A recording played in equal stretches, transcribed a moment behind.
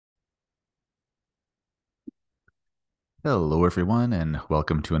Hello, everyone, and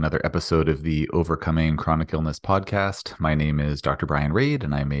welcome to another episode of the Overcoming Chronic Illness podcast. My name is Dr. Brian Raid,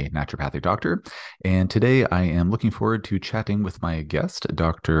 and I'm a naturopathic doctor. And today I am looking forward to chatting with my guest,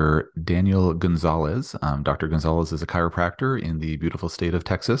 Dr. Daniel Gonzalez. Dr. Gonzalez is a chiropractor in the beautiful state of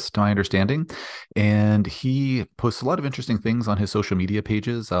Texas, to my understanding. And he posts a lot of interesting things on his social media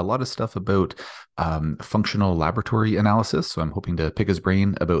pages, a lot of stuff about functional laboratory analysis. So I'm hoping to pick his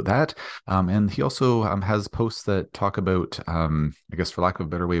brain about that. And he also has posts that talk about, I guess, for lack of a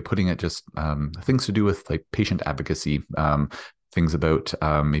better way of putting it, just things to do with like patient advocacy, things about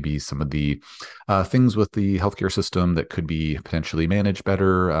maybe some of the things with the healthcare system that could be potentially managed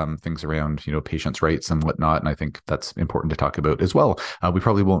better, things around, patients' rights and whatnot. And I think that's important to talk about as well. We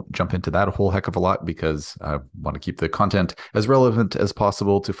probably won't jump into that a whole heck of a lot because I want to keep the content as relevant as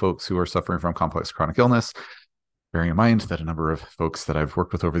possible to folks who are suffering from complex chronic illness, bearing in mind that a number of folks that I've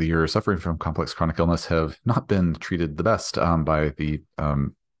worked with over the years suffering from complex chronic illness have not been treated the best by the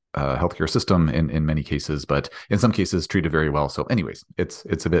healthcare system in many cases, but in some cases treated very well. So, anyways,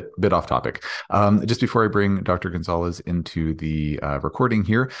 it's a bit off topic. Just before I bring Dr. Gonzalez into the recording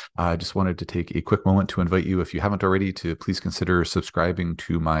here, I just wanted to take a quick moment to invite you, if you haven't already, to please consider subscribing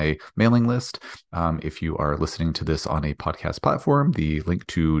to my mailing list. If you are listening to this on a podcast platform, the link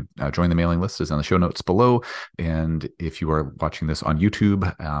to join the mailing list is in the show notes below. And if you are watching this on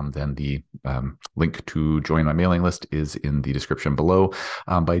YouTube, then the link to join my mailing list is in the description below.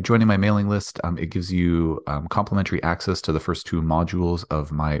 By joining my mailing list, it gives you complimentary access to the first two modules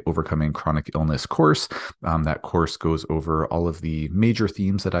of my Overcoming Chronic Illness course. That course goes over all of the major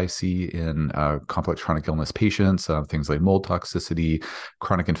themes that I see in complex chronic illness patients, things like mold toxicity,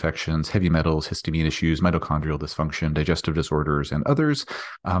 chronic infections, heavy metals, histamine issues, mitochondrial dysfunction, digestive disorders, and others.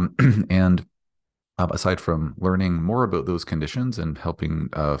 And aside from learning more about those conditions and helping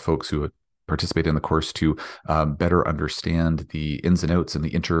folks who participate in the course to better understand the ins and outs and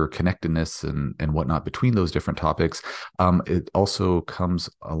the interconnectedness and whatnot between those different topics. It also comes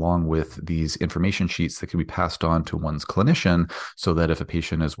along with these information sheets that can be passed on to one's clinician so that if a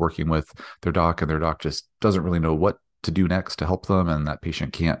patient is working with their doc and their doc just doesn't really know what to do next to help them, and that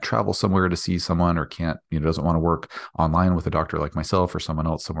patient can't travel somewhere to see someone or can't, doesn't want to work online with a doctor like myself or someone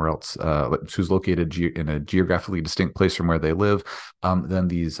else somewhere else who's located in a geographically distinct place from where they live, then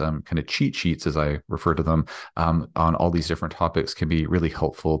these kind of cheat sheets, as I refer to them, on all these different topics can be really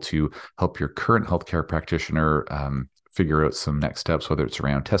helpful to help your current healthcare practitioner figure out some next steps, whether it's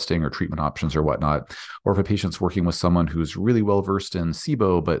around testing or treatment options or whatnot. Or if a patient's working with someone who's really well versed in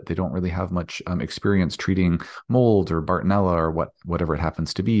SIBO, but they don't really have much experience treating mold or Bartonella or whatever it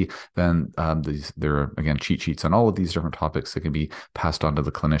happens to be, then there are, again, cheat sheets on all of these different topics that can be passed on to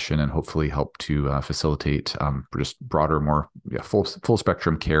the clinician and hopefully help to facilitate just broader, more full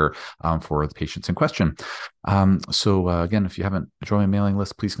spectrum care for the patients in question. So again, if you haven't joined my mailing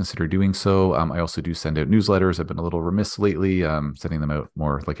list, please consider doing so. I also do send out newsletters. I've been a little remiss lately, sending them out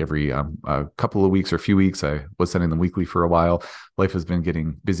more like every couple of weeks or few weeks. I was sending them weekly for a while. Life has been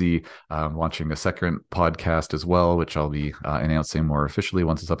getting busy, launching a second podcast as well, which I'll be announcing more officially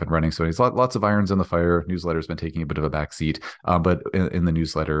once it's up and running. So there's lots of irons in the fire. Newsletter's been taking a bit of a backseat, but in the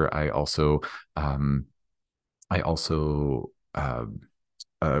newsletter, I also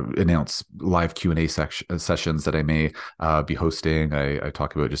announce live Q&A sessions that I may be hosting. I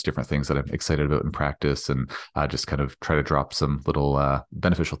talk about just different things that I'm excited about in practice, and just kind of try to drop some little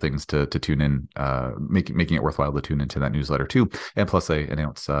beneficial things to tune in, making it worthwhile to tune into that newsletter too. And plus, I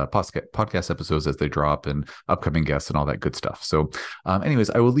announce podcast episodes as they drop and upcoming guests and all that good stuff. So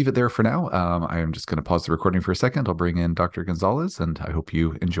anyways, I will leave it there for now. I am just going to pause the recording for a second. I'll bring in Dr. Gonzalez, and I hope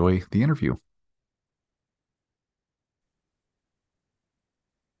you enjoy the interview.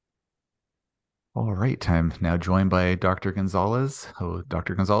 All right, I'm now joined by Dr. Gonzalez. Oh,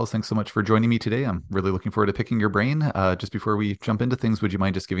 Dr. Gonzalez, thanks so much for joining me today. I'm really looking forward to picking your brain. Just before we jump into things, would you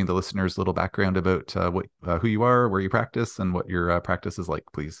mind just giving the listeners a little background about who you are, where you practice, and what your practice is like,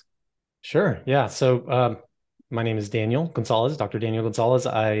 please? Sure. Yeah. So my name is Daniel Gonzalez, Dr. Daniel Gonzalez.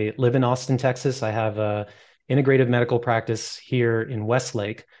 I live in Austin, Texas. I have a integrative medical practice here in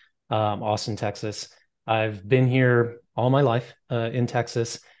Westlake, Austin, Texas. I've been here all my life in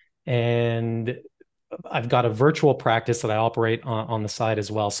Texas, and I've got a virtual practice that I operate on the side as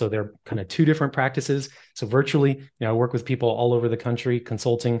well. So they're kind of two different practices. So virtually, I work with people all over the country,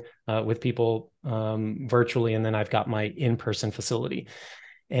 consulting with people virtually, and then I've got my in-person facility.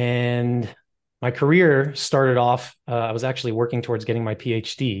 And my career started off, I was actually working towards getting my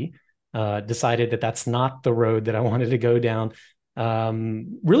PhD, decided that that's not the road that I wanted to go down.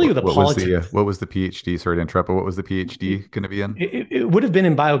 Really the politics. What was the PhD? Sorry to interrupt, but what was the PhD going to be in? It would have been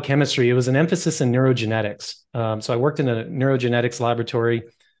in biochemistry. It was an emphasis in neurogenetics. So I worked in a neurogenetics laboratory,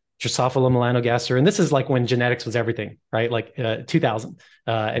 Drosophila melanogaster. And this is like when genetics was everything, right? Like 2000.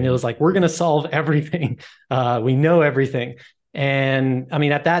 And it Mhm. was like, we're going to solve everything. We know everything. And I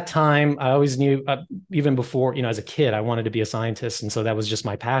mean, at that time, I always knew, even before, as a kid, I wanted to be a scientist. And so that was just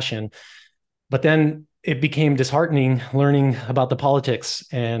my passion. But then it became disheartening learning about the politics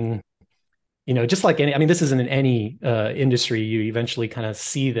and just like any, I mean, this isn't in any industry. You eventually kind of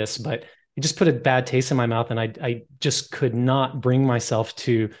see this, but it just put a bad taste in my mouth. And I just could not bring myself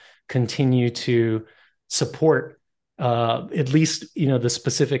to continue to support at least, the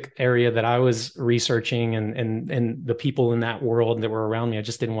specific area that I was researching and the people in that world that were around me. I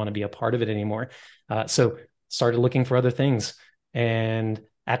just didn't want to be a part of it anymore. So started looking for other things. And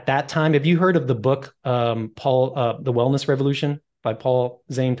at that time, have you heard of the book, The Wellness Revolution by Paul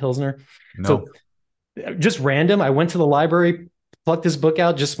Zane Pilsner? No. So just random, I went to the library, plucked this book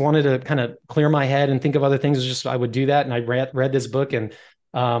out, just wanted to kind of clear my head and think of other things. Just I would do that. And I read this book and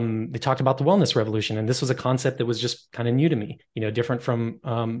they talked about the wellness revolution. And this was a concept that was just kind of new to me, different from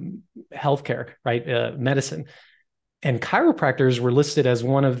healthcare, right? Medicine. And chiropractors were listed as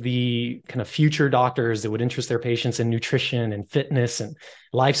one of the kind of future doctors that would interest their patients in nutrition and fitness and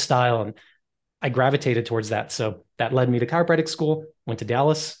lifestyle. And I gravitated towards that. So that led me to chiropractic school, went to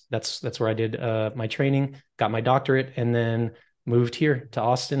Dallas. That's where I did my training, got my doctorate, and then moved here to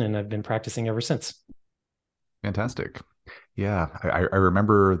Austin. And I've been practicing ever since. Fantastic. Yeah, I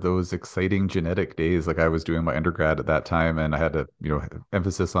remember those exciting genetic days. Like I was doing my undergrad at that time, and I had a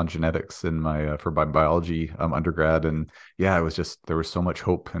emphasis on genetics in my for my biology undergrad, and yeah, it was just there was so much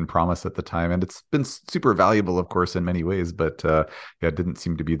hope and promise at the time, and it's been super valuable, of course, in many ways. But yeah, it didn't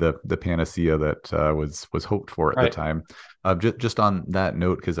seem to be the panacea that was hoped for at the Right. time. Just on that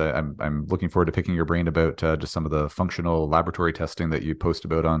note, because I'm looking forward to picking your brain about just some of the functional laboratory testing that you post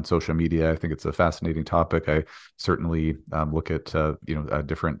about on social media. I think it's a fascinating topic. I certainly look at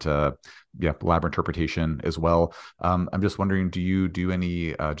different lab interpretation as well. I'm just wondering, do you do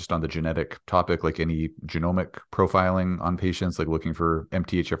any just on the genetic topic, like any genomic profiling on patients, like looking for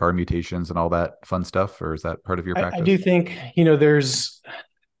MTHFR mutations and all that fun stuff, or is that part of your I practice? do think, there's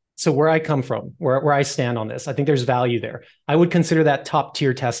so where I come from, where I stand on this, I think there's value there. I would consider that top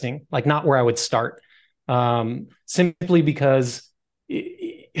tier testing, like not where I would start, simply because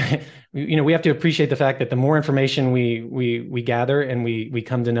we have to appreciate the fact that the more information we gather and we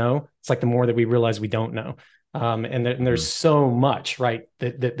come to know, it's like the more that we realize we don't know. And there's Mhm. so much, right,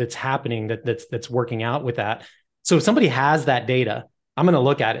 that's happening that's working out with that. So if somebody has that data, I'm going to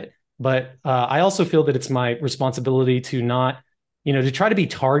look at it. But I also feel that it's my responsibility to not, to try to be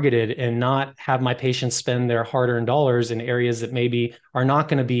targeted and not have my patients spend their hard-earned dollars in areas that maybe are not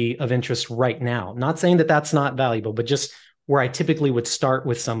going to be of interest right now. Not saying that that's not valuable, but just where I typically would start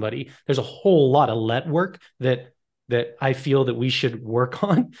with somebody. There's a whole lot of let work that I feel that we should work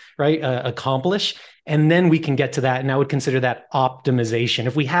on, right? Accomplish. And then we can get to that. And I would consider that optimization.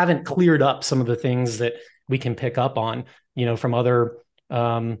 If we haven't cleared up some of the things that we can pick up on, from other,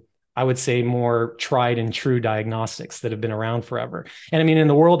 I would say more tried and true diagnostics that have been around forever. And I mean, in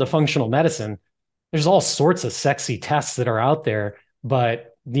the world of functional medicine, there's all sorts of sexy tests that are out there,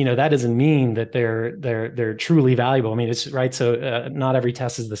 but that doesn't mean that they're truly valuable. I mean, it's right. So not every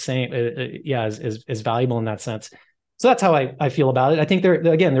test is the same. Is valuable in that sense. So that's how I feel about it. I think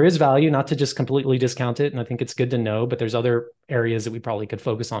there is value, not to just completely discount it. And I think it's good to know, but there's other areas that we probably could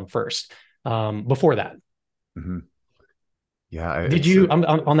focus on first before that. Mhm. Yeah, Did it's you,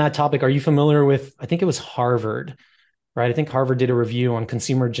 on that topic, are you familiar with, I think it was Harvard, right? I think Harvard did a review on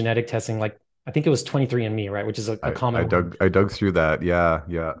consumer genetic testing. Like, I think it was 23andMe, right? Which is a I common one. dug through that. Yeah,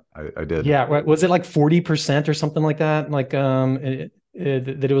 yeah, I did. Yeah, right. Was it like 40% or something like that? Like that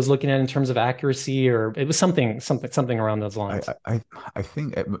it was looking at in terms of accuracy, or it was something around those I lines. I I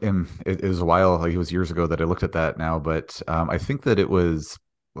think it was a while, like it was years ago that I looked at that now, but I think that it was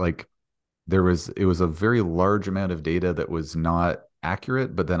like it was a very large amount of data that was not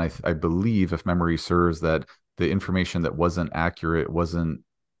accurate, but then I believe, if memory serves, that the information that wasn't accurate wasn't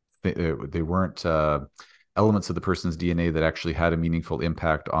they weren't elements of the person's DNA that actually had a meaningful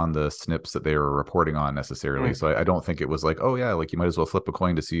impact on the SNPs that they were reporting on necessarily. Mm, So I don't think it was like, oh yeah, like you might as well flip a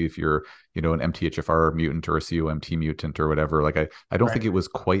coin to see if you're, an MTHFR mutant or a COMT mutant or whatever. Like I don't think right. it was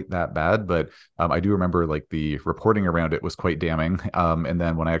quite that bad, but I do remember like the reporting around it was quite damning. And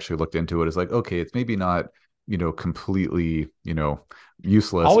then when I actually looked into it, it's like, okay, it's maybe not, completely,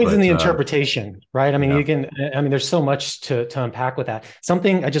 useless, Always in but the interpretation, right? I mean, yeah. there's so much to unpack with that.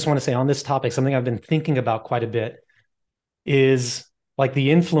 Something I just want to say on this topic, something I've been thinking about quite a bit. is like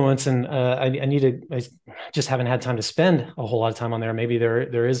the influence, and I just haven't had time to spend a whole lot of time on there. Maybe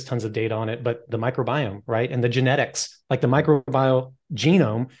there is tons of data on it, but the microbiome, right, and the genetics, like the microbiome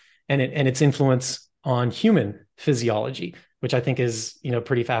genome, and its influence on human physiology, which I think is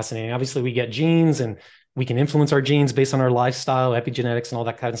pretty fascinating. Obviously, we get genes, and we can influence our genes based on our lifestyle, epigenetics, and all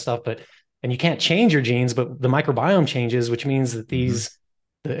that kind of stuff. But and you can't change your genes, but the microbiome changes, which means that Hmm.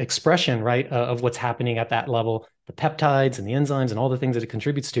 the expression, right, of what's happening at that level, the peptides and the enzymes and all the things that it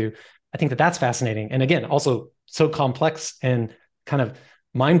contributes to. I think that that's fascinating. And again, also so complex and kind of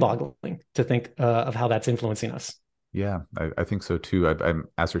mind boggling to think of how that's influencing us. Yeah, I think so too. I'm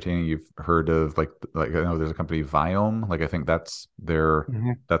ascertaining you've heard of like I know there's a company Viome. Like I think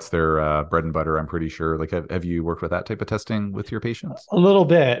Mhm. that's their bread and butter. I'm pretty sure. Like have you worked with that type of testing with your patients? A little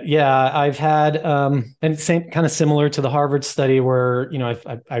bit, yeah. I've had, and same kind of similar to the Harvard study where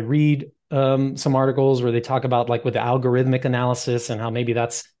I read some articles where they talk about like with the algorithmic analysis and how maybe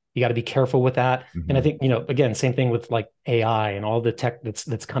that's you got to be careful with that. And I Hmm. think again, same thing with like AI and all the tech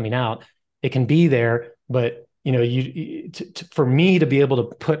that's coming out. It can be there, but for me to be able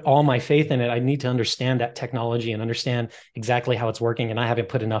to put all my faith in it, I need to understand that technology and understand exactly how it's working. And I haven't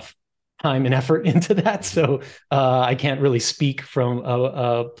put enough time and effort into that. So I can't really speak from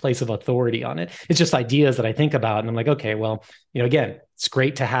a place of authority on it. It's just ideas that I think about, and I'm like, okay, well, again, it's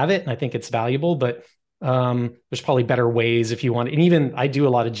great to have it, and I think it's valuable, but there's probably better ways if you want. And even I do a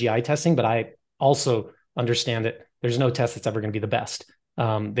lot of GI testing, but I also understand that there's no test that's ever going to be the best.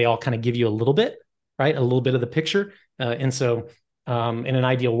 They all kind of give you a little bit, right, a little bit of the picture, and so in an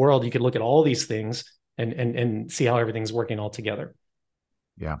ideal world, you could look at all these things and see how everything's working all together.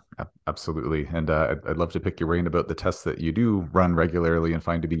 Yeah, absolutely. And I'd love to pick your brain about the tests that you do run regularly and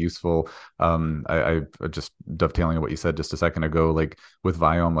find to be useful. I just dovetailing on what you said just a second ago, like with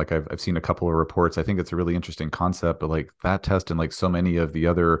Viome, like I've seen a couple of reports. I think it's a really interesting concept, but like that test and like so many of the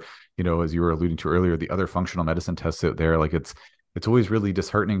other, as you were alluding to earlier, the other functional medicine tests out there, like it's always really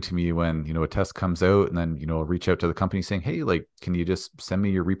disheartening to me when a test comes out and then I'll reach out to the company saying, hey, like can you just send me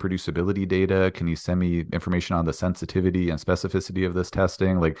your reproducibility data, can you send me information on the sensitivity and specificity of this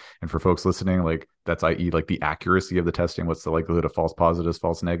testing, like, and for folks listening, like that's i.e. like the accuracy of the testing, what's the likelihood of false positives,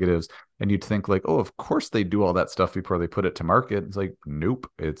 false negatives, and you'd think like, oh, of course they do all that stuff before they put it to market. It's like,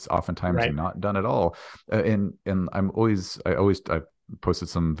 nope, it's oftentimes Right. not done at all. And I posted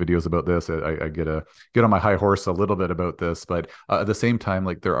some videos about this. I get on my high horse a little bit about this, but at the same time,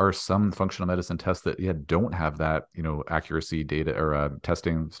 like there are some functional medicine tests that don't have that accuracy data or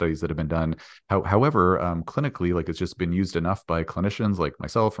testing studies that have been done. However, clinically, like it's just been used enough by clinicians like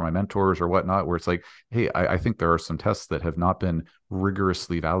myself or my mentors or whatnot, where it's like, hey, I think there are some tests that have not been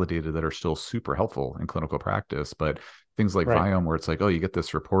rigorously validated that are still super helpful in clinical practice, but things like Right. Viome, where it's like, oh, you get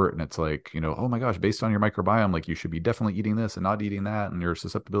this report and it's like, oh my gosh, based on your microbiome, like you should be definitely eating this and not eating that. And your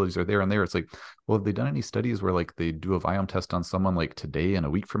susceptibilities are there and there. It's like, well, have they done any studies where like they do a Viome test on someone like today and a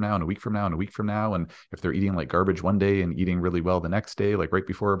week from now and a week from now and a week from now? And if they're eating like garbage one day and eating really well the next day, like right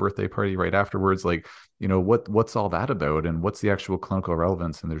before a birthday party, right afterwards, like, what's all that about? And what's the actual clinical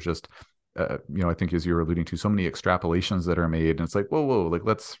relevance? And there's just, I think as you were alluding to, so many extrapolations that are made, and it's like, whoa, like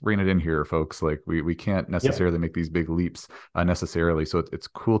let's rein it in here, folks. Like we can't Yep. necessarily make these big leaps necessarily. So it's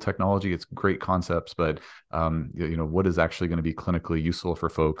cool technology, it's great concepts, but what is actually going to be clinically useful for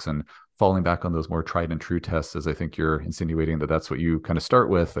folks? And falling back on those more tried and true tests, as I think you're insinuating that that's what you kind of start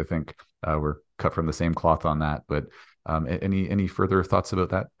with. I think we're cut from the same cloth on that. But any further thoughts about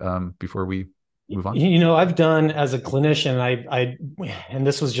that before we move on? I've done as a clinician, and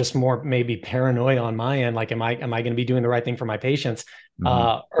this was just more maybe paranoia on my end. Like, am I going to be doing the right thing for my patients?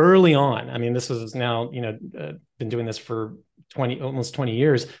 Hmm. Early on, I mean, this was now, been doing this for almost 20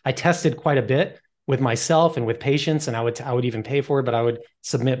 years. I tested quite a bit with myself and with patients, and I would even pay for it, but I would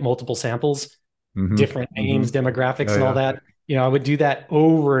submit multiple samples, Hmm. different Hmm. names, demographics, Yeah, and all yeah. that. I would do that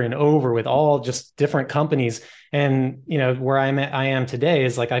over and over with all just different companies. And where I am today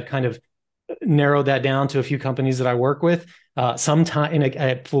is like I've kind of narrowed that down to a few companies that I work with. Sometimes, and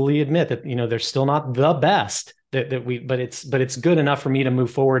I fully admit that they're still not the best but it's good enough for me to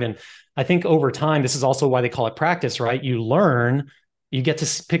move forward. And I think over time, this is also why they call it practice, right? You learn, you get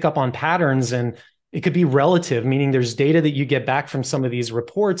to pick up on patterns, and it could be relative, meaning there's data that you get back from some of these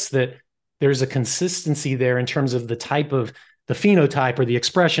reports that there's a consistency there in terms of the type of the phenotype or the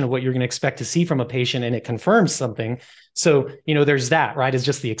expression of what you're going to expect to see from a patient, and it confirms something. So, there's that, right? It's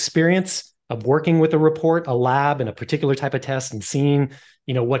just the experience of working with a report, a lab, and a particular type of test, and seeing,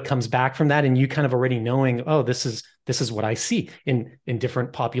 what comes back from that, and you kind of already knowing, oh, this is what I see in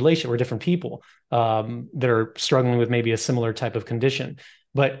different population or different people that are struggling with maybe a similar type of condition.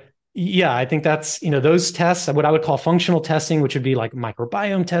 But Yeah, I think that's, those tests, what I would call functional testing, which would be like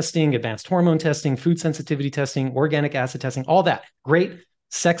microbiome testing, advanced hormone testing, food sensitivity testing, organic acid testing, all that great,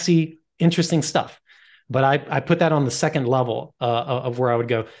 sexy, interesting stuff. But I put that on the second level of where I would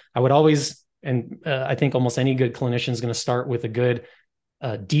go. I would always, and I think almost any good clinician is going to start with a good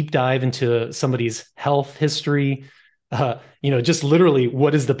deep dive into somebody's health history. Just literally,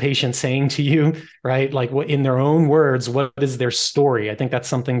 what is the patient saying to you, right? Like, what in their own words, what is their story? I think that's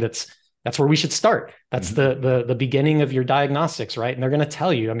something that's where we should start. That's Mm-hmm. the beginning of your diagnostics, right? And they're going to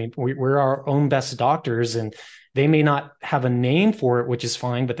tell you. I mean, we're our own best doctors, and they may not have a name for it, which is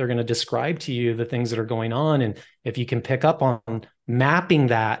fine, but they're going to describe to you the things that are going on. And if you can pick up on mapping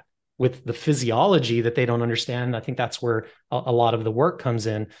that with the physiology that they don't understand, I think that's where a lot of the work comes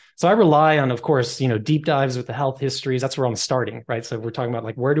in. So I rely on, of course, deep dives with the health histories. That's where I'm starting, right? So we're talking about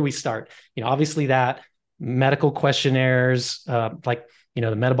like, where do we start? Obviously that medical questionnaires, like,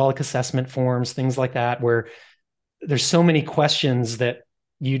 the metabolic assessment forms, things like that, where there's so many questions that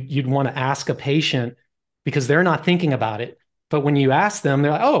you'd want to ask a patient because they're not thinking about it. But when you ask them,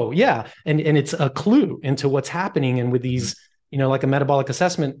 they're like, oh yeah. And it's a clue into what's happening. And with Mm-hmm. these, like a metabolic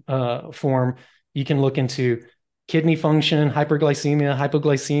assessment form, you can look into kidney function, hyperglycemia,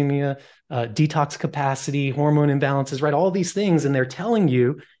 hypoglycemia, detox capacity, hormone imbalances, right? All these things. And they're telling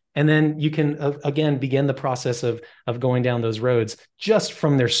you, and then you can again begin the process of going down those roads just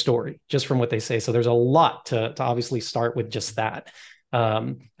from their story, just from what they say. So there's a lot to obviously start with just that.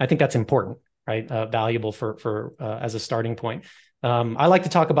 I think that's important, right? Valuable for as a starting point. I like to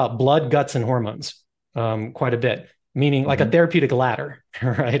talk about blood, guts, and hormones quite a bit, meaning like a Mm-hmm. therapeutic ladder,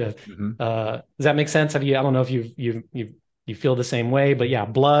 right? Mm-hmm. Does that make sense? Have you? I don't know if you feel the same way, but yeah,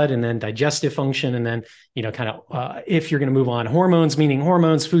 blood and then digestive function, and then kind of if you're going to move on, hormones, meaning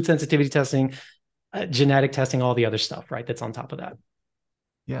hormones, food sensitivity testing, genetic testing, all the other stuff, right? That's on top of that.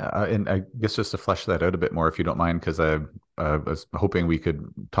 Yeah, and I guess just to flesh that out a bit more, if you don't mind, because I was hoping we could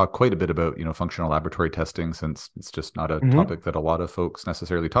talk quite a bit about, functional laboratory testing, since it's just not a Mm-hmm. topic that a lot of folks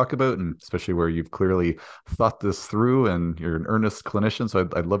necessarily talk about, and especially where you've clearly thought this through and you're an earnest clinician. So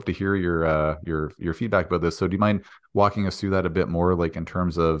I'd love to hear your feedback about this. So do you mind walking us through that a bit more, like in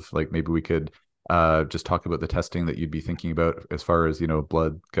terms of like maybe we could just talk about the testing that you'd be thinking about as far as,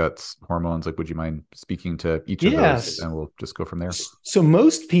 blood, guts, hormones. Like, would you mind speaking to each of those, Yes. and we'll just go from there? So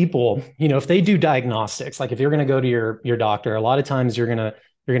most people, if they do diagnostics, like if you're going to go to your doctor, a lot of times you're gonna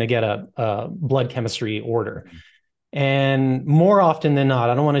get a blood chemistry order. And more often than not,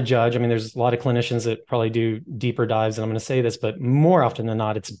 I don't want to judge. I mean, there's a lot of clinicians that probably do deeper dives, and I'm going to say this, but more often than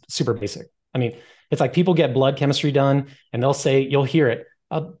not, it's super basic. I mean, it's like people get blood chemistry done, and they'll say, you'll hear it.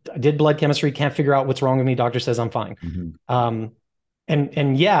 I did blood chemistry, can't figure out what's wrong with me. Doctor says I'm fine. Mm-hmm. Um,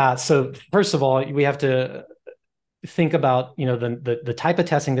 and yeah, so first of all, we have to think about the type of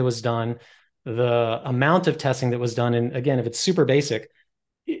testing that was done, the amount of testing that was done, and again, if it's super basic,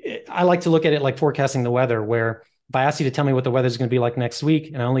 I like to look at it like forecasting the weather, where if I ask you to tell me what the weather is going to be like next week,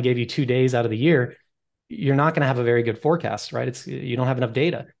 and I only gave you 2 days out of the year, you're not going to have a very good forecast, right? You don't have enough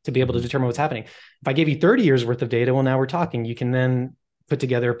data to be able to Mm-hmm. determine what's happening. If I gave you 30 years worth of data, well, now we're talking. You can then put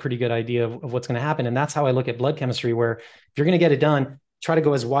together a pretty good idea of what's going to happen. And that's how I look at blood chemistry, where if you're going to get it done, try to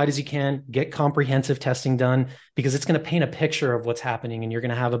go as wide as you can, get comprehensive testing done, because it's going to paint a picture of what's happening and you're going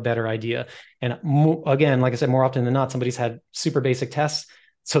to have a better idea. And again, like I said, more often than not, somebody's had super basic tests.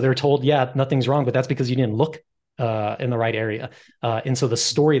 So they're told, yeah, nothing's wrong, but that's because you didn't look in the right area. And so the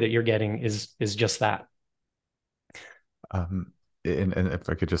story that you're getting is just that. Um, and if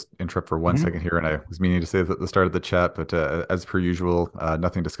I could just interrupt for one Mm-hmm. second here, and I was meaning to say this at the start of the chat, but as per usual,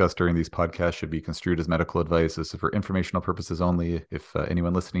 nothing discussed during these podcasts should be construed as medical advice. This is for informational purposes only. If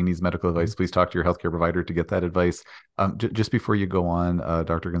anyone listening needs medical advice, please talk to your healthcare provider to get that advice. Just before you go on,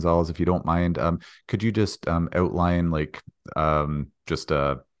 Dr. Gonzalez, if you don't mind, could you just outline like just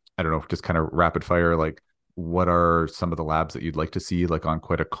I don't know, just kind of rapid fire, like what are some of the labs that you'd like to see, like on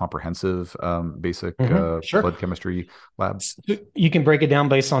quite a comprehensive basic Mm-hmm. Sure. blood chemistry lab? You can break it down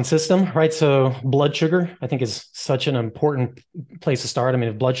based on system, right? So blood sugar, I think, is such an important place to start. I mean,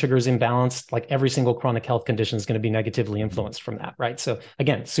 if blood sugar is imbalanced, like every single chronic health condition is going to be negatively Mhm. influenced from that, right? So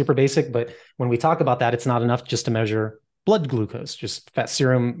again, super basic, but when we talk about that, it's not enough just to measure blood glucose, just fat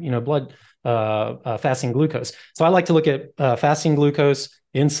serum, blood fasting glucose. So I like to look at fasting glucose,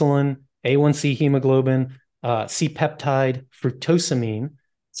 insulin, A1C hemoglobin, C-peptide, fructosamine.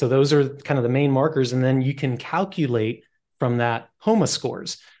 So those are kind of the main markers. And then you can calculate from that HOMA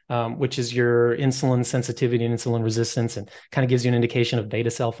scores, which is your insulin sensitivity and insulin resistance, and kind of gives you an indication of beta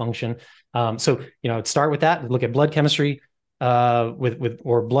cell function. So, start with that, look at blood chemistry. with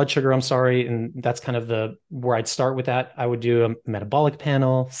or blood sugar, I'm sorry, and that's kind of the where I'd start with that. I would do a metabolic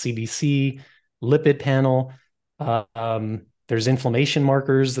panel, CBC, lipid panel. There's inflammation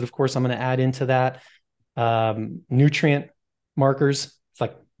markers that, of course, I'm going to add into that. Nutrient markers, it's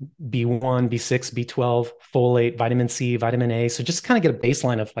like B1, B6, B12, folate, vitamin C, vitamin A. So just kind of get a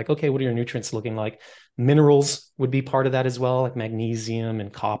baseline of like, okay, what are your nutrients looking like? Minerals would be part of that as well, like magnesium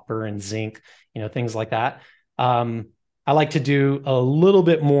and copper and zinc, things like that. I like to do a little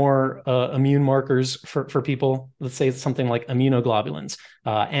bit more immune markers for people. Let's say it's something like immunoglobulins,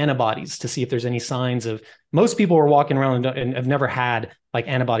 antibodies, to see if there's any signs of. Most people are walking around and have never had like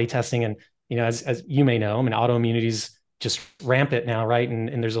antibody testing, and as you may know, I mean, autoimmunity is just rampant now, right?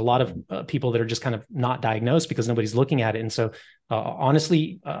 And there's a lot of people that are just kind of not diagnosed because nobody's looking at it. And so,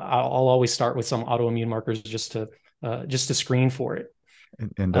 honestly, I'll always start with some autoimmune markers just to screen for it.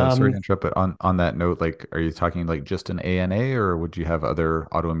 And sorry to interrupt, but on that note, like, are you talking like just an ANA, or would you have other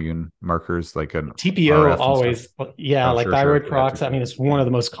autoimmune markers like an TPO RF and stuff? always, yeah, Oh, like sure, sure. thyroid Yeah, peroxide. I mean, it's one of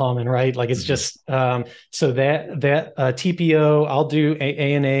the most common, right? Like it's hmm just so that TPO, I'll do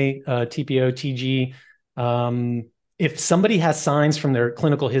ANA, TPO, TG. If somebody has signs from their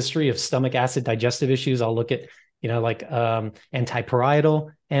clinical history of stomach acid digestive issues, I'll look at like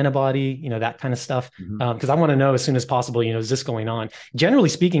antiparietal antibody, that kind of stuff, hmm because I want to know as soon as possible. Is this going on? Generally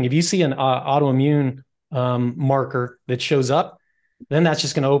speaking, if you see an autoimmune marker that shows up, then that's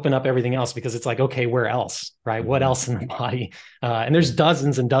just going to open up everything else because it's like, okay, where else, right? What hmm else in the body? And there's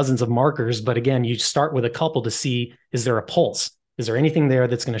dozens and dozens of markers, but again, you start with a couple to see, is there a pulse? Is there anything there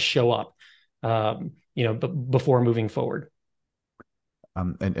that's going to show up, before moving forward?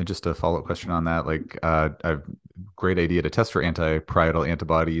 And just a follow-up question on that, like, I've great idea to test for antiparietal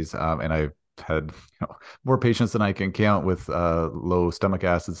antibodies, and I've had more patients than I can count with low stomach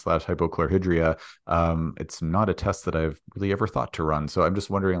acid slash hypochlorhydria. It's not a test that I've really ever thought to run. So I'm just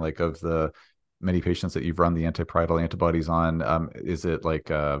wondering, like, of the many patients that you've run the antiparietal antibodies on, is it like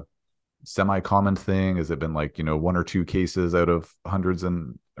a semi-common thing? Has it been like, one or two cases out of hundreds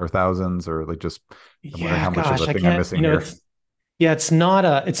and or thousands, or like just I'm wondering Yeah, how much of a gosh, I thing I'm can't, missing here. yeah, it's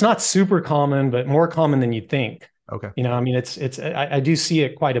not super common, but more common than you'd think. Okay. I mean, I do see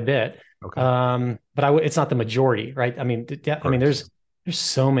it quite a bit, Okay. but it's not the majority, right? I mean, Of I mean, course. there's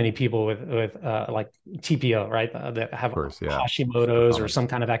so many people with like TPO, right, that Of have course. Yeah. Super Hashimoto's or common. some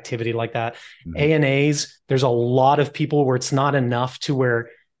kind of activity like that. hmm ANAs, there's a lot of people where it's not enough to where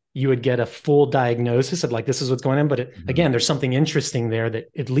you would get a full diagnosis of like this is what's going on, but hmm again, there's something interesting there that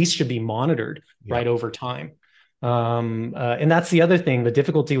at least should be monitored Yeah. right over time. And that's the other thing. The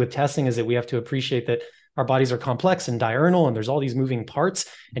difficulty with testing is that we have to appreciate that our bodies are complex and diurnal, and there's all these moving parts.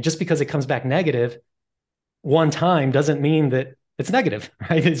 And just because it comes back negative one time doesn't mean that it's negative,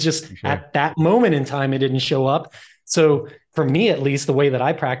 right? It's just Sure. at that moment in time, it didn't show up. So for me, at least, the way that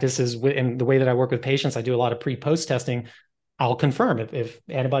I practice is, and the way that I work with patients, I do a lot of pre-post testing. I'll confirm if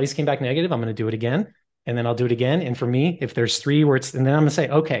antibodies came back negative, I'm going to do it again. And then I'll do it again. And for me, if there's three where it's, and then I'm going to say,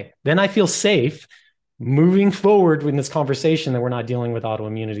 okay, then I feel safe moving forward in this conversation that we're not dealing with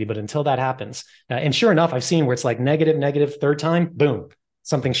autoimmunity. But until that happens, and sure enough, I've seen where it's like negative, negative, third time, boom,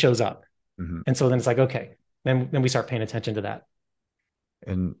 something shows up. hmm And so then it's like, okay, then we start paying attention to that.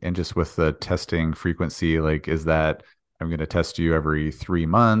 And just with the testing frequency, like, is that I'm going to test you every 3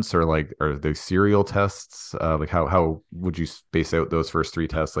 months, or like are they serial tests? Like, how would you space out those first three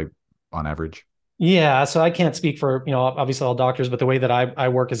tests, like, on average? Yeah, so I can't speak for, obviously all doctors, but the way that I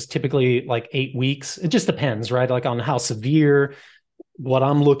work is typically like 8 weeks. It just depends, right? Like on how severe, what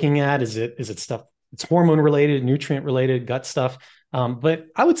I'm looking at. Is it stuff it's hormone related, nutrient related, gut stuff. But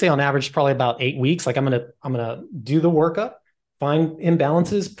I would say on average, probably about 8 weeks. Like I'm gonna do the workup, find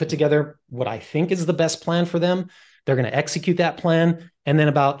imbalances, put together what I think is the best plan for them. They're going to execute that plan, and then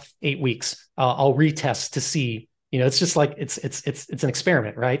about 8 weeks, I'll retest to see. It's just like it's an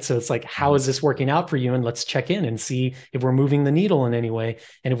experiment, right? So it's like, how Mhm. is this working out for you? And let's check in and see if we're moving the needle in any way.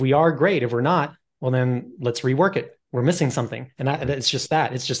 And if we are, great. If we're not, well, then let's rework it. We're missing something. And Right. it's just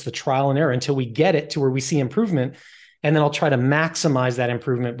that. It's just the trial and error until we get it to where we see improvement. And then I'll try to maximize that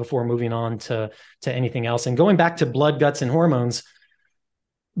improvement before moving on to anything else. And going back to blood, guts, and hormones,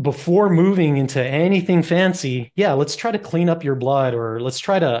 before moving into anything fancy, yeah, let's try to clean up your blood, or let's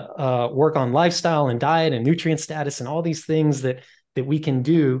try to work on lifestyle and diet and nutrient status and all these things that we can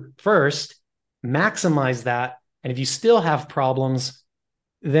do first, maximize that. And if you still have problems,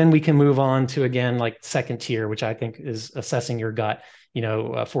 then we can move on to, again, like second tier, which I think is assessing your gut,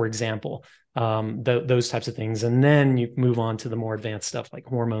 for example, those types of things. And then you move on to the more advanced stuff like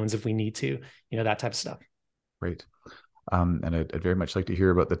hormones if we need to, that type of stuff. Great. And I'd very much like to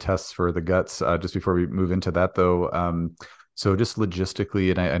hear about the tests for the guts. Just before we move into that, though, So just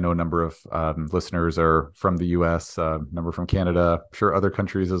logistically, and I know a number of listeners are from the U.S., number from Canada, sure other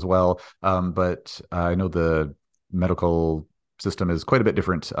countries as well. But I know the medical system is quite a bit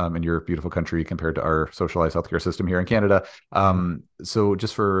different in your beautiful country compared to our socialized healthcare system here in Canada. So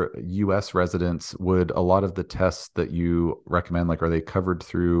just for U.S. residents, would a lot of the tests that you recommend, like, are they covered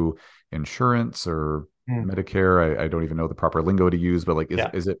through insurance or Mm. Medicare? I don't even know the proper lingo to use, but like, Yeah.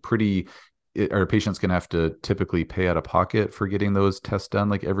 is it pretty are patients going to have to typically pay out of pocket for getting those tests done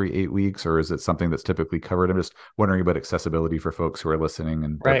like every 8 weeks, or is it something that's typically covered? I'm just wondering about accessibility for folks who are listening,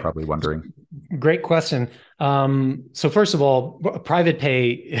 and they're Right. probably wondering. Great question. So first of all, private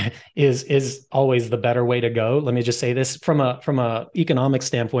pay is always the better way to go. Let me just say this from a economic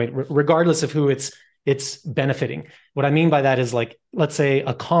standpoint, regardless of who it's benefiting. What I mean by that is, like, let's say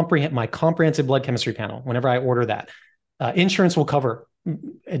my comprehensive blood chemistry panel. Whenever I order that, insurance will cover,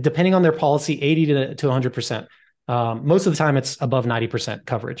 depending on their policy, 80 to 100%. Most of the time, it's above 90%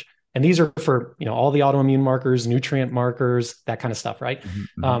 coverage. And these are for, all the autoimmune markers, nutrient markers, that kind of stuff, right?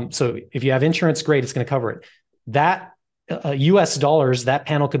 Mm-hmm, mm-hmm. So if you have insurance, great, it's going to cover it. That US dollars, that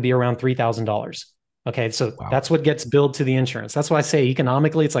panel could be around $3,000. Okay, so Wow. that's what gets billed to the insurance. That's why I say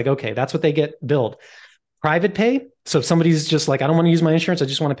economically, it's like, okay, that's what they get billed. Private pay. So if somebody's just like, I don't want to use my insurance, I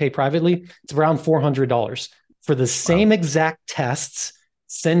just want to pay privately, it's around $400 for the Wow. same exact tests,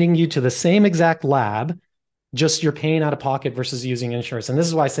 sending you to the same exact lab, just you're paying out of pocket versus using insurance. And this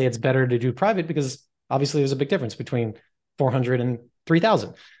is why I say it's better to do private, because obviously there's a big difference between 400 and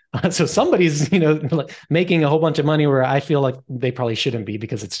 3,000. So somebody's, making a whole bunch of money where I feel like they probably shouldn't be,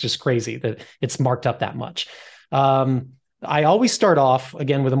 because it's just crazy that it's marked up that much. I always start off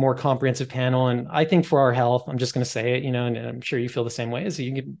again with a more comprehensive panel. And I think for our health, I'm just going to say it, and I'm sure you feel the same way, is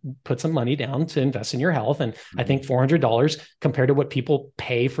you can put some money down to invest in your health. And I Mm-hmm. think $400 compared to what people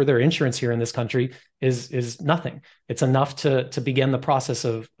pay for their insurance here in this country is nothing. It's enough to begin the process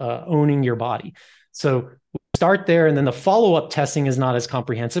of owning your body. So start there, and then the follow-up testing is not as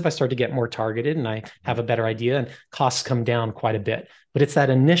comprehensive. I start to get more targeted, and I have a better idea, and costs come down quite a bit. But it's that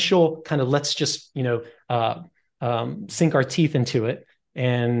initial kind of, let's just sink our teeth into it,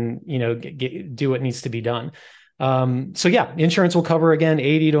 and do what needs to be done. So yeah, insurance will cover, again,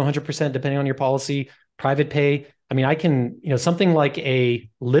 80 to 100% depending on your policy. Private pay, I mean, I can, something like a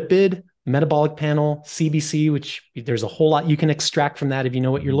lipid metabolic panel, CBC, which there's a whole lot you can extract from that if you know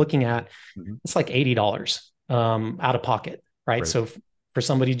what you're Mm-hmm. looking at. Mm-hmm. It's like $80 out of pocket, right? Right. So for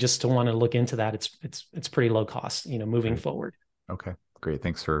somebody just to want to look into that, it's pretty low cost, moving Great. forward. Okay, great.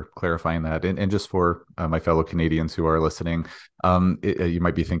 Thanks for clarifying that. And just for my fellow Canadians who are listening, you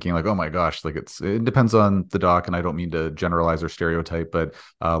might be thinking like, oh my gosh, like it depends on the doc, and I don't mean to generalize or stereotype, but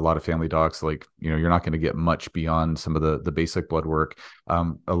a lot of family docs, like, you're not going to get much beyond some of the basic blood work.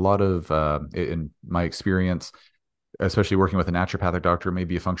 A lot of, in my experience, especially working with a naturopathic doctor,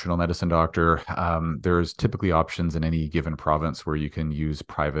 maybe a functional medicine doctor, there's typically options in any given province where you can use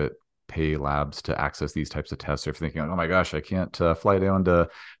private pay labs to access these types of tests. So if you're thinking, like, oh my gosh, I can't fly down to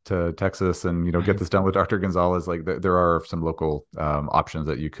Texas and get this done with Dr. Gonzalez, like there are some local options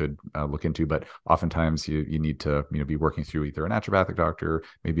that you could look into, but oftentimes you need to be working through either a naturopathic doctor,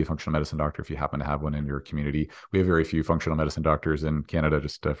 maybe a functional medicine doctor if you happen to have one in your community. We have very few functional medicine doctors in Canada,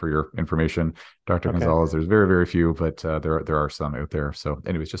 just for your information, Dr. Okay. Gonzalez. There's very, very few, but there are some out there. So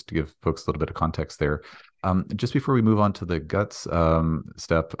anyways, just to give folks a little bit of context there. Just before we move on to the guts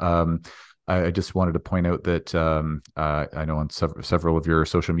step, I just wanted to point out that I know on several of your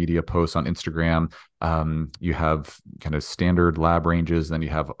social media posts on Instagram, you have kind of standard lab ranges, then you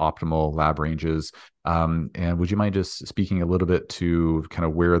have optimal lab ranges. And would you mind just speaking a little bit to kind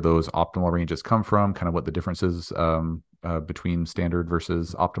of where those optimal ranges come from, kind of what the differences between standard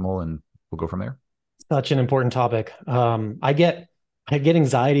versus optimal, and we'll go from there? Such an important topic. I get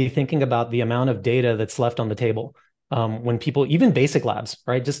anxiety thinking about the amount of data that's left on the table. When people, even basic labs,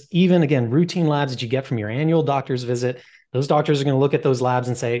 right? Just even, again, routine labs that you get from your annual doctor's visit, those doctors are going to look at those labs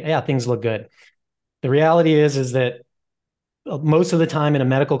and say, yeah, things look good. The reality is that most of the time in a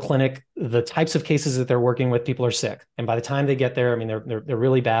medical clinic, the types of cases that they're working with, people are sick. And by the time they get there, I mean, they're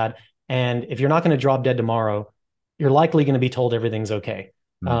really bad. And if you're not going to drop dead tomorrow, you're likely going to be told everything's okay.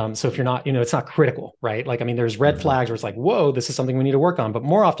 So if you're not, it's not critical, right? Like, I mean, there's red Mm-hmm. flags where it's like, whoa, this is something we need to work on. But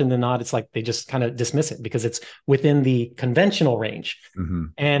more often than not, it's like they just kind of dismiss it because it's within the conventional range. Mm-hmm.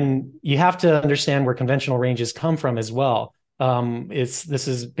 And you have to understand where conventional ranges come from as well. This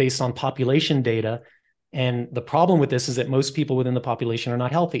is based on population data. And the problem with this is that most people within the population are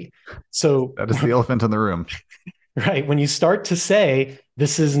not healthy. So, That is the elephant in the room. right, when you start to say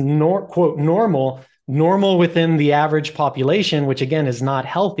this is quote normal within the average population, which again is not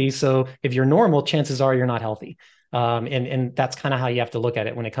healthy. So if you're normal, chances are you're not healthy. And that's kind of how you have to look at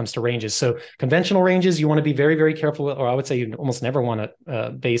it when it comes to ranges. So conventional ranges, you want to be very, very careful, or I would say you almost never want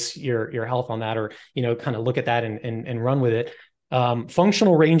to base your health on that, or kind of look at that and run with it.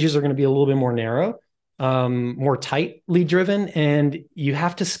 Functional ranges are going to be a little bit more narrow, more tightly driven, and you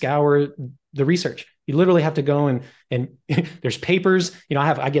have to scour the research. You literally have to go and there's papers.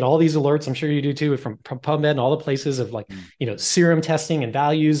 I get all these alerts. I'm sure you do too, from PubMed and all the places of like serum testing and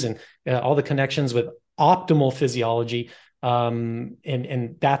values and all the connections with optimal physiology.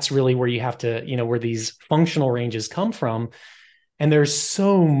 And that's really where you have to, where these functional ranges come from. And there's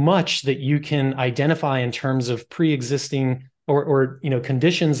so much that you can identify in terms of pre-existing or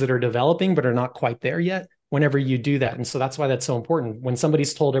conditions that are developing but are not quite there yet whenever you do that. And so that's why that's so important. When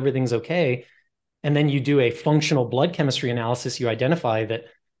somebody's told everything's okay, and then you do a functional blood chemistry analysis, you identify that,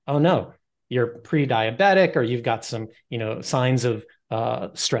 oh no, you're pre-diabetic, or you've got some, signs of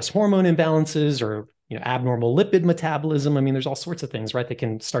stress hormone imbalances, or abnormal lipid metabolism. I mean, there's all sorts of things, right, that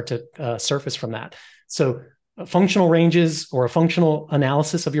can start to surface from that. So functional ranges or a functional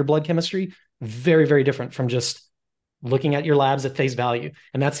analysis of your blood chemistry, very, very different from just looking at your labs at face value.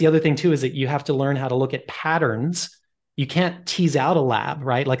 And that's the other thing too, is that you have to learn how to look at patterns. You can't tease out a lab,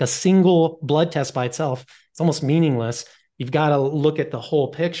 right? Like a single blood test by itself, it's almost meaningless. You've got to look at the whole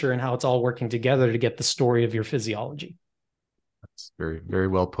picture and how it's all working together to get the story of your physiology. That's very, very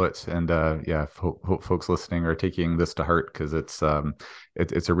well put. And yeah, hope folks listening are taking this to heart, because it's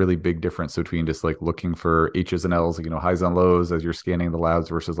a really big difference between just like looking for H's and L's, highs and lows as you're scanning the labs,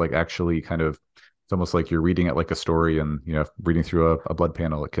 versus like actually kind of, it's almost like you're reading it like a story, and reading through a blood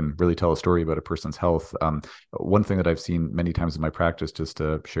panel, it can really tell a story about a person's health. One thing that I've seen many times in my practice, just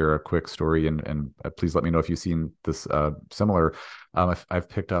to share a quick story, and please let me know if you've seen this similar. I've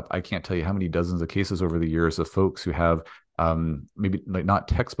picked up, I can't tell you how many dozens of cases over the years of folks who have maybe like not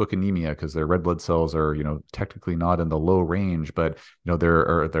textbook anemia, because their red blood cells are, technically not in the low range, but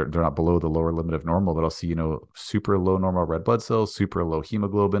they're not below the lower limit of normal. But I'll see, super low normal red blood cells, super low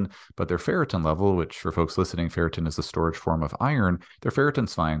hemoglobin, but their ferritin level, which for folks listening, ferritin is the storage form of iron, their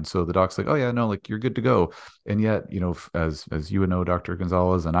ferritin's fine. So the doc's like, oh yeah, no, like you're good to go. And yet, as you know, Dr.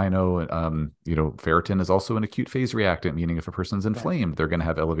 Gonzalez, and I know, ferritin is also an acute phase reactant, meaning if a person's inflamed, they're going to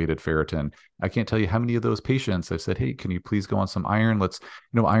have elevated ferritin. I can't tell you how many of those patients I've said, hey, can you please go on some iron? Let's,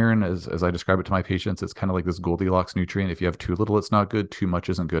 iron, as I describe it to my patients, it's kind of like this Goldilocks nutrient. If you have too little, it's not good. Too much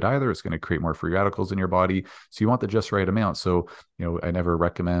isn't good either. It's going to create more free radicals in your body. So you want the just right amount. So, I never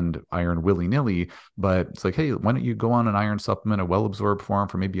recommend iron willy-nilly, but it's like, hey, why don't you go on an iron supplement, a well-absorbed form,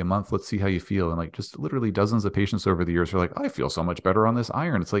 for maybe a month? Let's see how you feel. And like just literally dozens of patients over the years are like, I feel so much better on this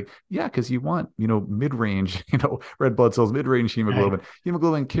iron. It's like, yeah, because you want, mid-range, red blood cells, mid-range hemoglobin. Right.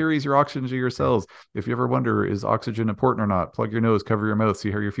 Hemoglobin carries your oxygen to your cells. If you ever wonder, is oxygen important or not, plug your nose, cover your mouth,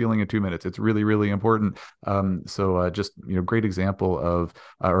 see how you're feeling in 2 minutes. It's really, really important. So just, great example of,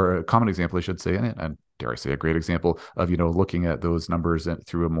 or a common example, I should say, and dare I say, a great example of, looking at those numbers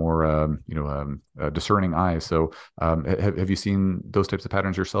through a more, discerning eye. So have you seen those types of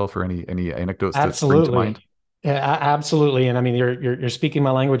patterns yourself, or any anecdotes that spring to mind? Yeah, absolutely. And I mean, you're speaking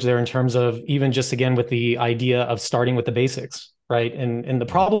my language there in terms of even just, again, with the idea of starting with the basics, right? And the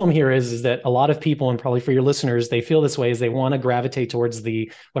problem here is that a lot of people, and probably for your listeners, they feel this way, is they want to gravitate towards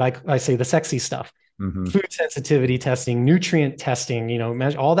what I say, the sexy stuff, food sensitivity testing, nutrient testing,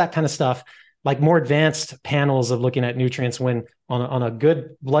 all that kind of stuff, like more advanced panels of looking at nutrients. When on a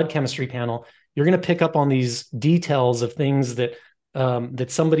good blood chemistry panel, you're going to pick up on these details of things that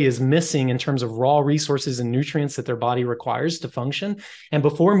somebody is missing in terms of raw resources and nutrients that their body requires to function. And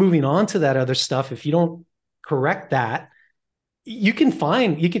before moving on to that other stuff, if you don't correct that, you're going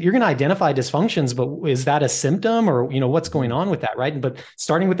to identify dysfunctions, but is that a symptom, or, what's going on with that, right? But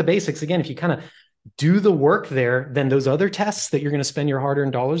starting with the basics, again, if you kind of do the work there, then those other tests that you're going to spend your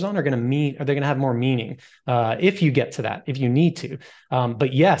hard-earned dollars on are going to have more meaning if you get to that, if you need to.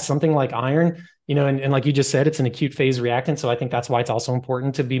 But yes, something like iron, and like you just said, it's an acute phase reactant. So I think that's why it's also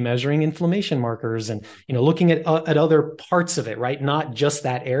important to be measuring inflammation markers and, looking at other parts of it, right? Not just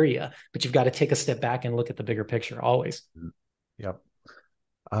that area, but you've got to take a step back and look at the bigger picture always. Yep.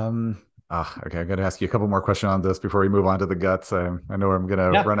 Okay, I got to ask you a couple more questions on this before we move on to the guts. I know I'm going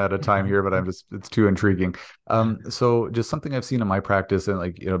to run out of time here, but it's too intriguing. So just something I've seen in my practice, and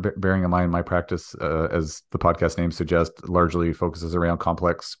like, bearing in mind my practice, as the podcast name suggests, largely focuses around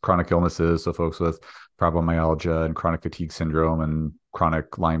complex chronic illnesses. So folks with fibromyalgia and chronic fatigue syndrome and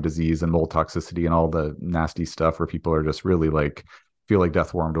chronic Lyme disease and mold toxicity and all the nasty stuff where people are just really like, feel like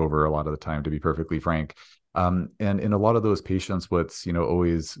death warmed over a lot of the time, to be perfectly frank. And in a lot of those patients, what's,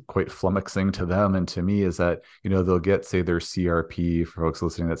 always quite flummoxing to them and to me is that, they'll get, say, their CRP, for folks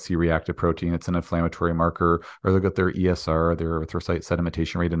listening, that C-reactive protein, it's an inflammatory marker, or they'll get their ESR, their erythrocyte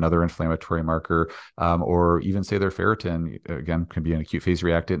sedimentation rate, another inflammatory marker, or even say their ferritin, again, can be an acute phase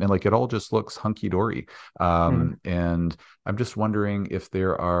reactant, and like it all just looks hunky-dory. Mhm. And I'm just wondering if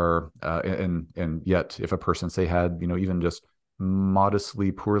there are, and yet if a person, say, had, even just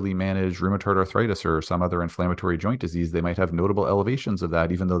modestly poorly managed rheumatoid arthritis or some other inflammatory joint disease, they might have notable elevations of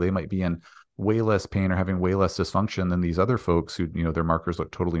that, even though they might be in way less pain or having way less dysfunction than these other folks who, their markers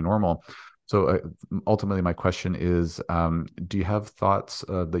look totally normal. So ultimately, my question is, do you have thoughts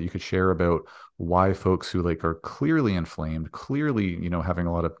that you could share about why folks who like are clearly inflamed, clearly, having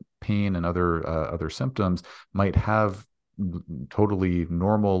a lot of pain and other symptoms might have totally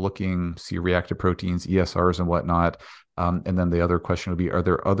normal looking C-reactive proteins, ESRs and whatnot. And then the other question would be, are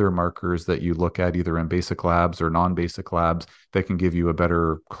there other markers that you look at either in basic labs or non-basic labs that can give you a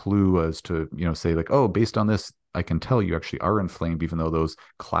better clue as to, say like, oh, based on this, I can tell you actually are inflamed, even though those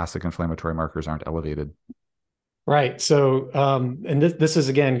classic inflammatory markers aren't elevated. Right. So, and this is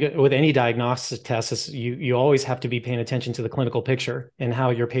again with any diagnostic test, you always have to be paying attention to the clinical picture and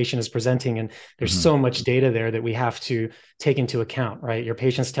how your patient is presenting. And there's Mm-hmm. so much data there that we have to take into account, right? Your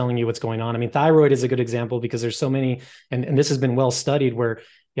patient's telling you what's going on. I mean, thyroid is a good example because there's so many, and this has been well studied where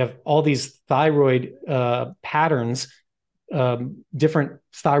you have all these thyroid patterns, different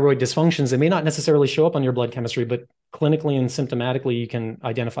thyroid dysfunctions that may not necessarily show up on your blood chemistry, but clinically and symptomatically you can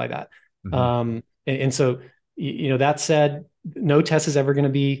identify that. Mm-hmm. And so that said, no test is ever going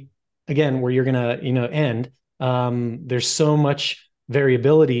to be again where you're going to end. There's so much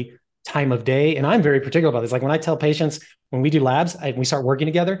variability, time of day, and I'm very particular about this. Like when I tell patients when we do labs, we start working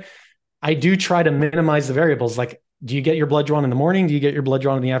together, I do try to minimize the variables. Like, do you get your blood drawn in the morning? Do you get your blood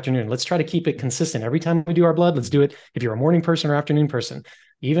drawn in the afternoon? Let's try to keep it consistent every time we do our blood. Let's do it if you're a morning person or afternoon person,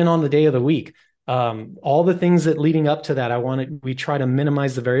 even on the day of the week. All the things that leading up to that, we try to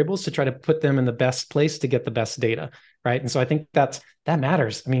minimize the variables to try to put them in the best place to get the best data, right? And so I think that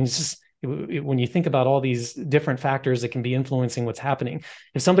matters. I mean, it's just when you think about all these different factors that can be influencing what's happening.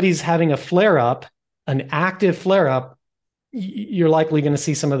 If somebody's having a flare up, an active flare up, you're likely going to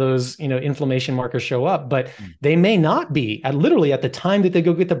see some of those, inflammation markers show up, but they may not be literally at the time that they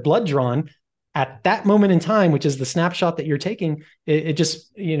go get the blood drawn at that moment in time, which is the snapshot that you're taking. It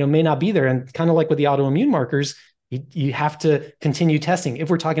just, may not be there. And kind of like with the autoimmune markers, you have to continue testing if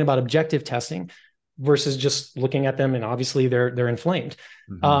we're talking about objective testing versus just looking at them and obviously they're inflamed.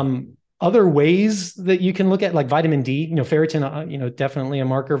 Mm-hmm. Other ways that you can look at, like vitamin D, ferritin, definitely a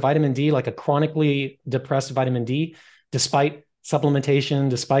marker. Vitamin D, like a chronically depressed vitamin D, despite supplementation,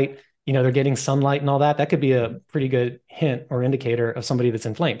 despite, they're getting sunlight and all that, that could be a pretty good hint or indicator of somebody that's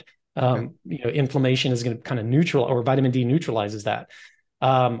inflamed. Okay. Inflammation is going to kind of neutral, or vitamin D neutralizes that.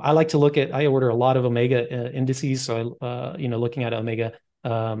 I order a lot of omega indices. So, looking at omega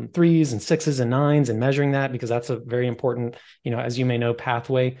 3s and 6s and 9s and measuring that, because that's a very important, as you may know,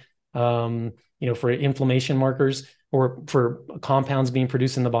 pathway, for inflammation markers or for compounds being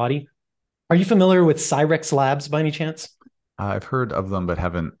produced in the body. Are you familiar with Cyrex Labs by any chance? I've heard of them, but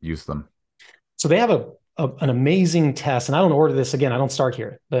haven't used them. So they have an amazing test, and I don't order this again. I don't start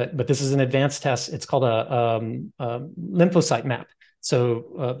here, but this is an advanced test. It's called a lymphocyte map.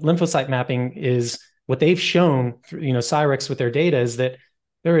 So lymphocyte mapping is what they've shown through, Cyrex with their data is that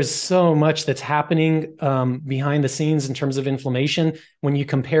there is so much that's happening behind the scenes in terms of inflammation. When you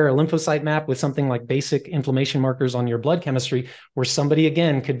compare a lymphocyte map with something like basic inflammation markers on your blood chemistry, where somebody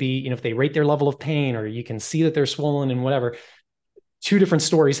again could be, if they rate their level of pain, or you can see that they're swollen and whatever, two different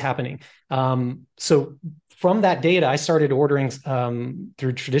stories happening. So from that data, I started ordering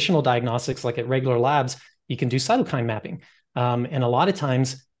through traditional diagnostics, like at regular labs, you can do cytokine mapping. And a lot of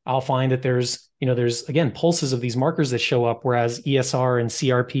times I'll find that there's again, pulses of these markers that show up, whereas ESR and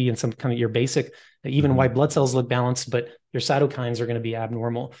CRP and some kind of your basic, even Mm-hmm. white blood cells look balanced, but your cytokines are going to be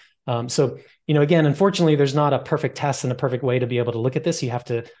abnormal. So, again, unfortunately, there's not a perfect test and a perfect way to be able to look at this. You have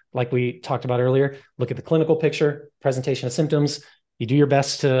to, like we talked about earlier, look at the clinical picture, presentation of symptoms. You do your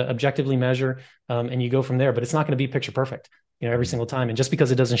best to objectively measure, and you go from there. But it's not going to be picture perfect, every single time. And just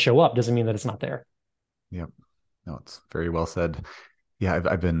because it doesn't show up doesn't mean that it's not there. Yep. No, it's very well said. Yeah,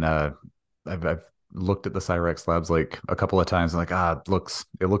 I've looked at the Cyrex labs like a couple of times and like, it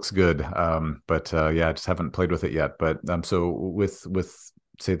looks good. But yeah, I just haven't played with it yet. But so with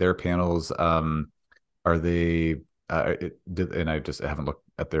say their panels, are they and I haven't looked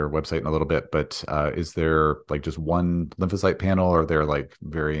at their website in a little bit, but is there like just one lymphocyte panel, or are there like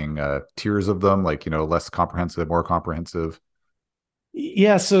varying tiers of them, like, less comprehensive, more comprehensive?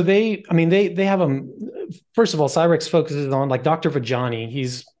 Yeah, so they have them first of all, Cyrex focuses on like Dr. Vajani.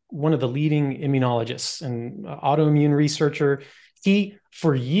 He's one of the leading immunologists and autoimmune researcher. He,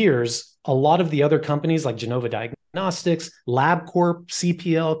 for years, a lot of the other companies like Genova Diagnostics, LabCorp,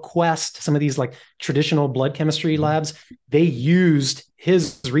 CPL, Quest, some of these like traditional blood chemistry Mhm. labs, they used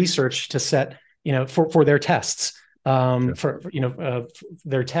his research to set, for their tests, Sure.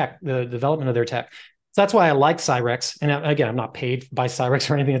 their tech, the development of their tech. So that's why I like Cyrex. And again, I'm not paid by Cyrex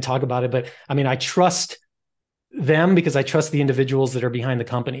or anything to talk about it, but I mean, I trust them because I trust the individuals that are behind the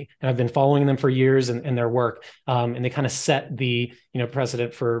company, and I've been following them for years and their work. And they kind of set the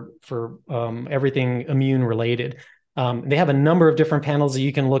precedent for everything immune related. They have a number of different panels that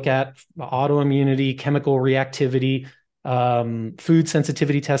you can look at: autoimmunity, chemical reactivity, food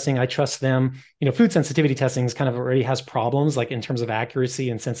sensitivity testing. I trust them. Food sensitivity testing is kind of already has problems like in terms of accuracy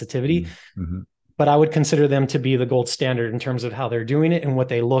and sensitivity, Mm-hmm. but I would consider them to be the gold standard in terms of how they're doing it and what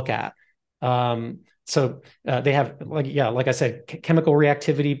they look at. They have like I said, chemical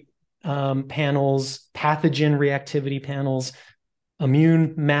reactivity panels, pathogen reactivity panels,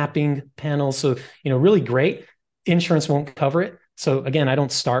 immune mapping panels. So, really great. Insurance won't cover it. So again, I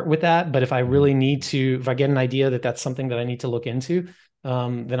don't start with that, but if I Mm-hmm. really need to, if I get an idea that that's something that I need to look into,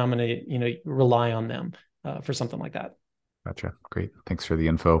 then I'm going to, rely on them for something like that. Gotcha. Great. Thanks for the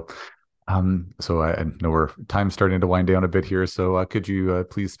info. I know we're time's starting to wind down a bit here. So could you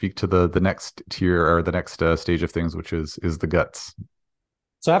please speak to the next tier or the next stage of things, which is the guts?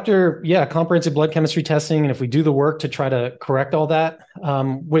 So after, yeah, comprehensive blood chemistry testing, and if we do the work to try to correct all that,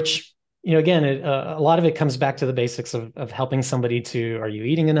 which, again, a lot of it comes back to the basics of helping somebody to, are you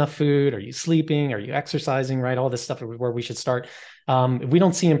eating enough food? Are you sleeping? Are you exercising? Right? All this stuff is where we should start. If we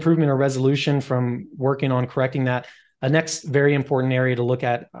don't see improvement or resolution from working on correcting that, a next very important area to look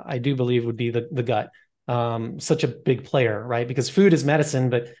at, I do believe, would be the gut. Such a big player, right? Because food is medicine,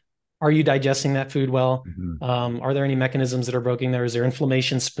 but are you digesting that food well? Mm-hmm. Are there any mechanisms that are broken there? Is there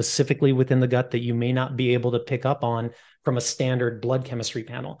inflammation specifically within the gut that you may not be able to pick up on from a standard blood chemistry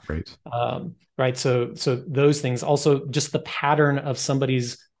panel? Right. Right. So those things. Also, just the pattern of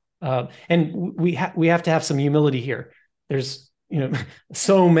somebody's, and we have to have some humility here. There's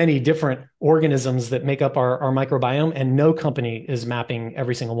so many different organisms that make up our microbiome, and no company is mapping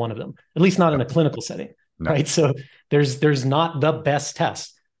every single one of them, at least not in Yep. a clinical setting. No. Right. So there's not the best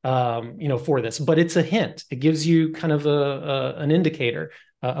test for this, but it's a hint. It gives you kind of an indicator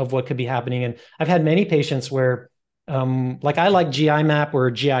of what could be happening. And I've had many patients where, like I like GI Map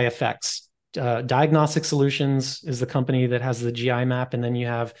or GI Effects. Diagnostic Solutions is the company that has the GI Map, and then you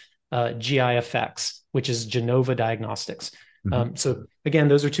have GI Effects, which is Genova Diagnostics. Mm-hmm. So again,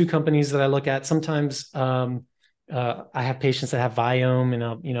 those are two companies that I look at. Sometimes I have patients that have Viome,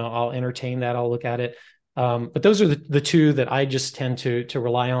 and I'll entertain that. I'll look at it. But those are the two that I just tend to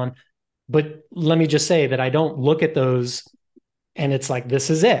rely on. But let me just say that I don't look at those and it's like, this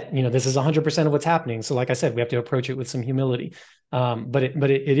is it. This is 100% of what's happening. So like I said, we have to approach it with some humility. But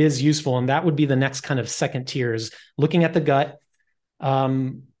it is useful. And that would be the next kind of second tier, is looking at the gut.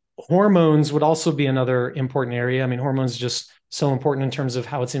 Hormones would also be another important area. I mean, hormones just so important in terms of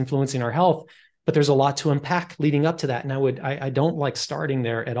how it's influencing our health, but there's a lot to unpack leading up to that. And I don't like starting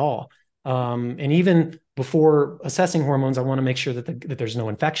there at all. And even before assessing hormones, I want to make sure that there's no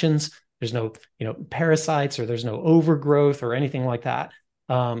infections, there's no parasites, or there's no overgrowth or anything like that,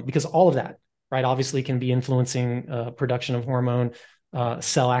 because all of that, right, obviously can be influencing production of hormone,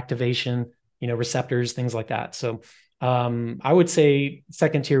 cell activation, receptors, things like that. So I would say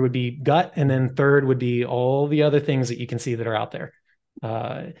second tier would be gut, and then third would be all the other things that you can see that are out there,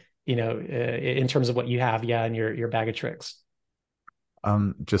 in terms of what you have, in your bag of tricks.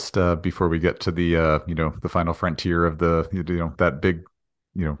 Just before we get to the the final frontier of the that big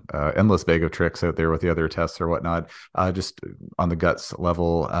endless bag of tricks out there with the other tests or whatnot, just on the guts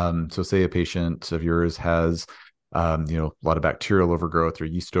level. So say a patient of yours has a lot of bacterial overgrowth or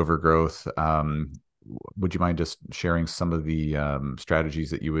yeast overgrowth. Would you mind just sharing some of the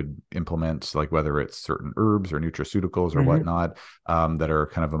strategies that you would implement, like whether it's certain herbs or nutraceuticals or Mm-hmm. whatnot, that are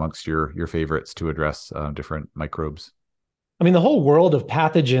kind of amongst your favorites to address different microbes? I mean, the whole world of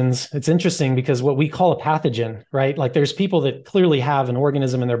pathogens, it's interesting because what we call a pathogen, right? Like there's people that clearly have an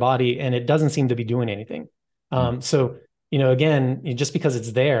organism in their body and it doesn't seem to be doing anything. Mm. So, again, just because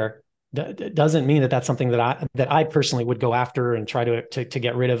it's there, doesn't mean that that's something that I personally would go after and try to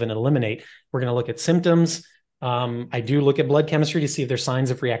get rid of and eliminate. We're going to look at symptoms. I do look at blood chemistry to see if there's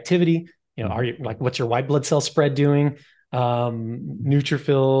signs of reactivity. Are you like, what's your white blood cell spread doing?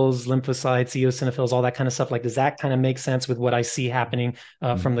 Neutrophils, lymphocytes, eosinophils, all that kind of stuff. Like, does that kind of make sense with what I see happening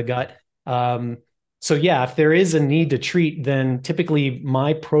Mm. from the gut? So yeah, if there is a need to treat, then typically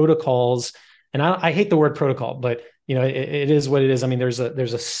my protocols And I hate the word protocol, but it is what it is. I mean, there's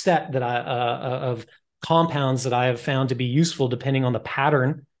a set that of compounds that I have found to be useful depending on the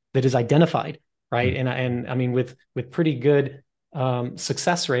pattern that is identified, right? And I mean, with pretty good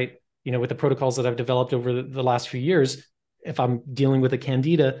success rate, with the protocols that I've developed over the last few years, if I'm dealing with a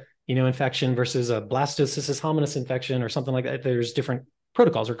candida, infection versus a blastocystis hominis infection or something like that, there's different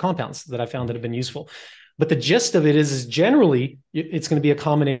protocols or compounds that I found that have been useful. But the gist of it is generally it's going to be a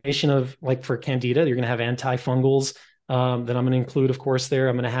combination of, like, for candida, you're going to have antifungals that I'm going to include, of course, there.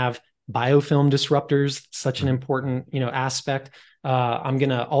 I'm going to have biofilm disruptors, such an important, aspect. I'm going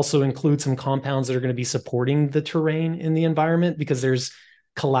to also include some compounds that are going to be supporting the terrain in the environment, because there's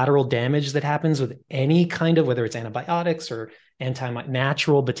collateral damage that happens with any kind of, whether it's antibiotics or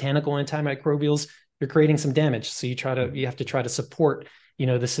natural botanical antimicrobials. You're creating some damage, so you have to try to support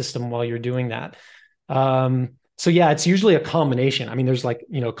the system while you're doing that. So yeah, it's usually a combination. I mean, there's like,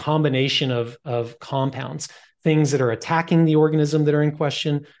 combination of compounds, things that are attacking the organism that are in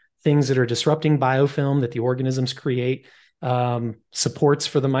question, things that are disrupting biofilm that the organisms create, supports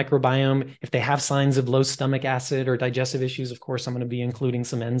for the microbiome. If they have signs of low stomach acid or digestive issues, of course, I'm going to be including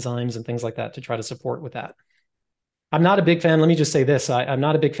some enzymes and things like that to try to support with that. I'm not a big fan. Let me just say this. I'm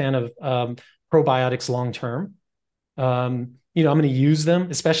not a big fan of probiotics long term. I'm going to use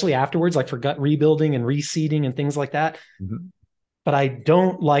them, especially afterwards, like for gut rebuilding and reseeding and things like that. But I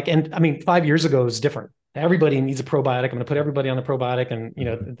don't like, and I mean, 5 years ago it was different. Everybody needs a probiotic. I'm going to put everybody on the probiotic,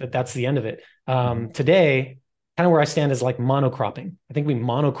 and that's the end of it. Today, kind of where I stand is like monocropping. I think we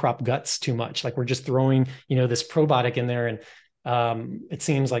monocrop guts too much. Like we're just throwing, this probiotic in there, and it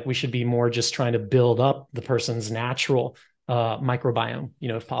seems like we should be more just trying to build up the person's natural microbiome,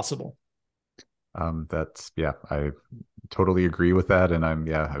 if possible. I totally agree with that. And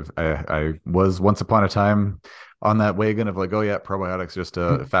I was once upon a time on that wagon of like, oh yeah, probiotics, just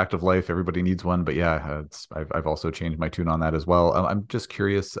a fact of life. Everybody needs one. But yeah, I've also changed my tune on that as well. I'm just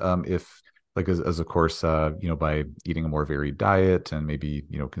curious if, like, as of course, by eating a more varied diet and maybe,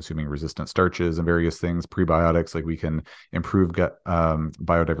 consuming resistant starches and various things, prebiotics, like we can improve gut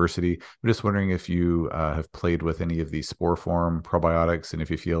biodiversity. I'm just wondering if you have played with any of these spore form probiotics, and if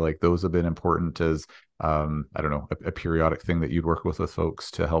you feel like those have been important as, I don't know, a periodic thing that you'd work with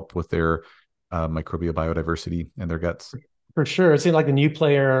folks to help with their microbial biodiversity in their guts. For sure. It seems like the new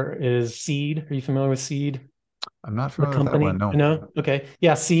player is Seed. Are you familiar with Seed? I'm not The familiar with that one. company, No. Okay,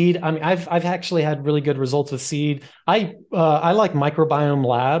 yeah, Seed. I mean, I've actually had really good results with Seed. I like Microbiome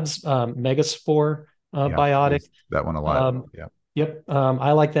Labs, Megaspore Yeah, I biotic. use that one a lot. Um, Yeah. yep,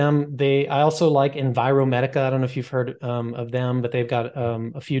 I like them. I also like Enviromedica. I don't know if you've heard of them, but they've got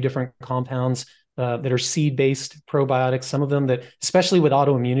a few different compounds that are seed-based probiotics. Some of them that, especially with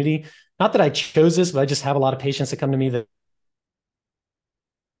autoimmunity, not that I chose this, but I just have a lot of patients that come to me that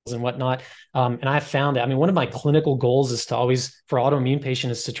and whatnot. And I found that, I mean, one of my clinical goals is to always, for autoimmune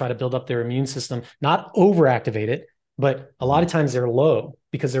patients, is to try to build up their immune system, not overactivate it, but a lot of times they're low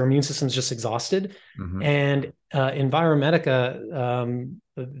because their immune system is just exhausted. And Enviromedica,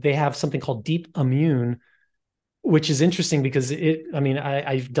 they have something called Deep Immune, which is interesting because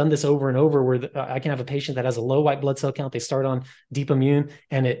I've done this over and over where I can have a patient that has a low white blood cell count. They start on Deep Immune,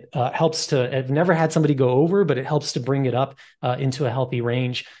 and it helps to, I've never had somebody go over, but it helps to bring it up into a healthy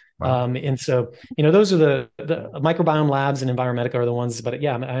range. Wow. And so, those are the Microbiome Labs and Enviromedica are the ones, but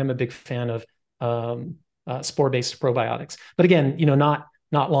yeah, I am a big fan of spore-based probiotics, but again,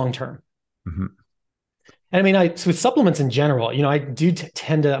 not long-term. And I mean, so with supplements in general, I do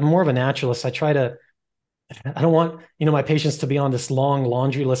tend to, I'm more of a naturalist. I don't want, my patients to be on this long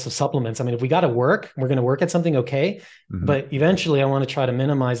laundry list of supplements. I mean, if we got to work, we're going to work at something. Okay. But eventually I want to try to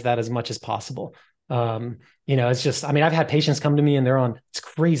minimize that as much as possible. It's just, I mean, I've had patients come to me and they're on, it's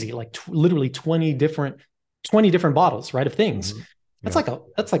crazy, like literally 20 different bottles, right, of things. That's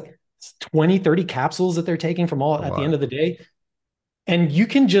like 20, 30 capsules that they're taking from all at the end of the day. And you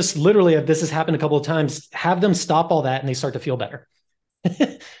can just literally, if this has happened a couple of times, have them stop all that and they start to feel better.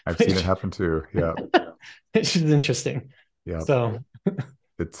 I've seen it happen too. Yeah. It's interesting. Yeah. So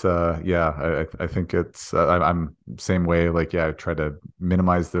it's I think it's I'm same way. Like, yeah, I try to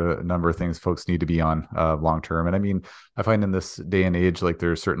minimize the number of things folks need to be on long term. And I mean, I find in this day and age, like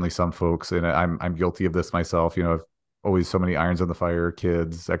there's certainly some folks, and I'm guilty of this myself, I've always so many irons on the fire,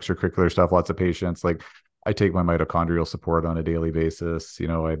 kids, extracurricular stuff, lots of patients. Like, I take my mitochondrial support on a daily basis.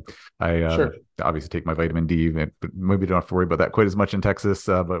 I obviously take my vitamin D, but maybe don't have to worry about that quite as much in Texas.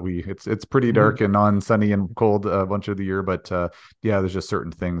 But it's pretty dark and non-sunny and cold a bunch of the year. But there's just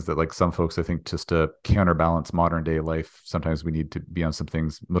certain things that, like, some folks, I think, just to counterbalance modern day life, sometimes we need to be on some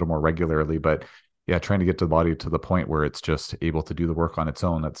things a little more regularly. But Yeah, trying to get the body to the point where it's just able to do the work on its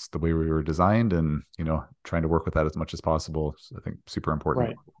own. That's the way we were designed, and trying to work with that as much as possible. So I think super important.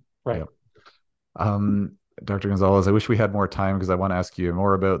 Right. Yeah. Right. Um, Dr. Gonzalez, I wish we had more time because I want to ask you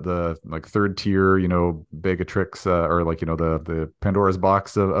more about the like third tier, bag of tricks, or like, the Pandora's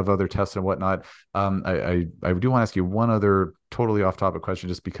box of other tests and whatnot. I do want to ask you one other totally off topic question,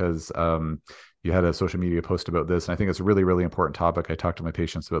 just because you had a social media post about this, and I think it's a really, really important topic. I talk to my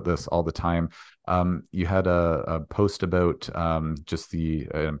patients about this all the time. You had a post about just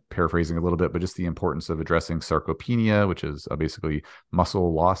paraphrasing a little bit, but just the importance of addressing sarcopenia, which is basically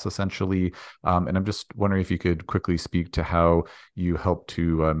muscle loss, essentially. And I'm just wondering if you could quickly speak to how you help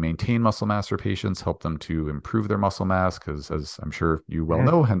to maintain muscle mass for patients, help them to improve their muscle mass, because as I'm sure you well Mhm.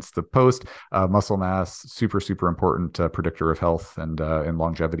 know, hence the post, muscle mass, super, super important predictor of health and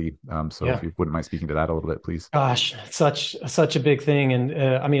longevity. So if Yeah. you wouldn't mind speaking to that a little bit, please. Gosh, such a big thing, and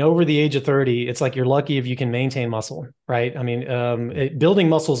I mean, over the age of 30, it's like you're lucky if you can maintain muscle, right? I mean, building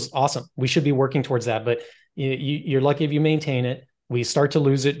muscle is awesome. We should be working towards that, but you're lucky if you maintain it. We start to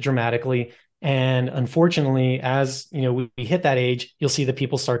lose it dramatically, and unfortunately, as you know, we hit that age, you'll see that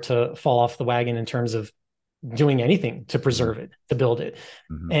people start to fall off the wagon in terms of doing anything to Mm-hmm. preserve it, to build it.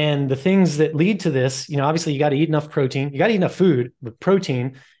 Mm-hmm. And the things that lead to this, obviously you got to eat enough protein, you got to eat enough food with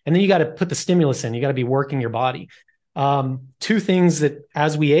protein, and then you got to put the stimulus in, you got to be working your body. Two things that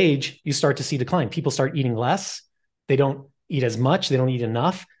as we age, you start to see decline. People start eating less. They don't eat as much. They don't eat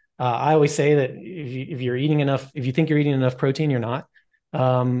enough. I always say that if you're eating enough, if you think you're eating enough protein, you're not.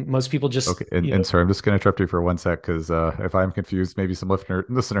 Most people Okay, just, and sorry, I'm just going to interrupt you for one sec because if I'm confused, maybe some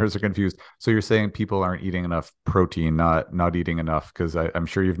listeners are confused. So you're saying people aren't eating enough protein, not eating enough, because I'm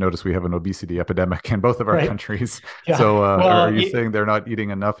sure you've noticed we have an obesity epidemic in both of our right? countries. Yeah. So are Well, you saying they're not eating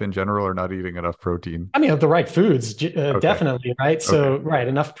enough in general, or not eating enough protein? I mean, the right foods, Okay, definitely, right? okay, So, right,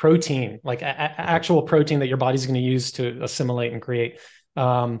 enough protein, like okay. actual protein that your body's going to use to assimilate and create.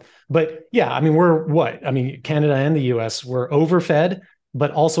 But yeah, I mean, we're what? I mean, Canada and the US, we're overfed,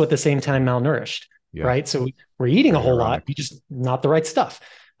 but also at the same time malnourished, Yeah, right? So we're eating a very whole lot, ironic. just not the right stuff.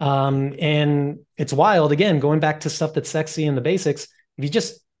 And it's wild, again, going back to stuff that's sexy and the basics. If you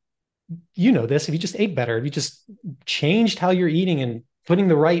just this, if you just ate better, if you just changed how you're eating and putting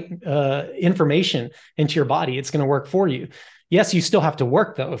the right information into your body, it's going to work for you. Yes, you still have to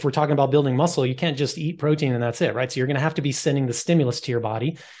work though. If we're talking about building muscle, you can't just eat protein and that's it, right? So you're going to have to be sending the stimulus to your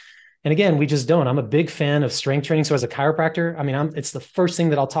body. And again, we just don't. I'm a big fan of strength training. So as a chiropractor, I mean, it's the first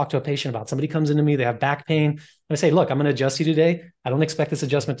thing that I'll talk to a patient about. Somebody comes into me, they have back pain, and I say, look, I'm going to adjust you today. I don't expect this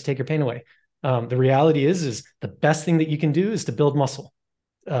adjustment to take your pain away. The reality is the best thing that you can do is to build muscle,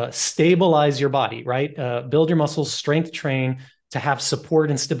 stabilize your body, right? Build your muscles, strength train to have support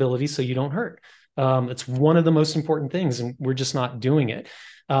and stability so you don't hurt. It's one of the most important things, and we're just not doing it.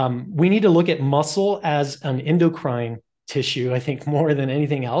 We need to look at muscle as an endocrine tissue, I think, more than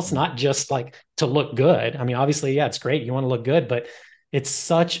anything else, not just like to look good. I mean, obviously, yeah, it's great. You want to look good, but it's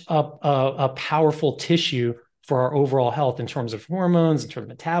such a powerful tissue for our overall health in terms of hormones, in terms of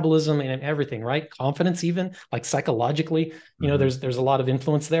metabolism and everything, right? Confidence, even like psychologically, Mm-hmm. there's a lot of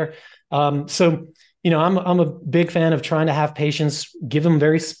influence there. So, I'm a big fan of trying to have patients give them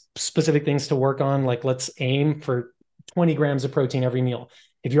very specific things to work on. Like let's aim for 20 grams of protein every meal.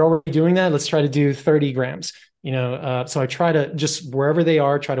 If you're already doing that, let's try to do 30 grams. So I try to just wherever they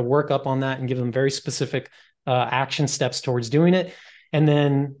are, try to work up on that and give them very specific action steps towards doing it. And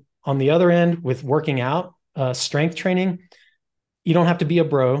then on the other end, with working out, strength training, you don't have to be a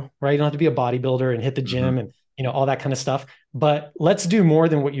bro, right? You don't have to be a bodybuilder and hit the Mm-hmm. gym and all that kind of stuff. But let's do more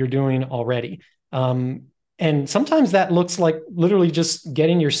than what you're doing already. And sometimes that looks like literally just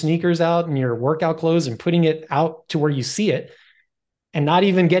getting your sneakers out and your workout clothes and putting it out to where you see it and not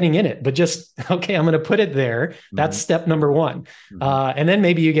even getting in it, but just, okay, I'm going to put it there. That's Mm-hmm. step number one. Mm-hmm. And then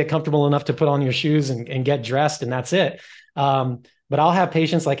maybe you get comfortable enough to put on your shoes and get dressed, and that's it. But I'll have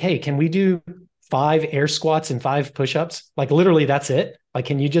patients like, hey, can we do 5 air squats and 5 push-ups? Like literally that's it. Like,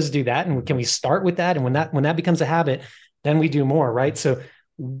 can you just do that? And can Mm-hmm. we start with that? And when that becomes a habit, then we do more, right? So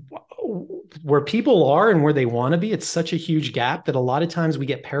where people are and where they want to be, it's such a huge gap that a lot of times we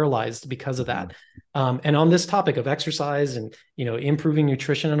get paralyzed because of Mm-hmm. that. And on this topic of exercise and improving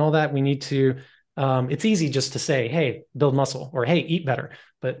nutrition and all that, we need to. It's easy just to say, "Hey, build muscle," or "Hey, eat better,"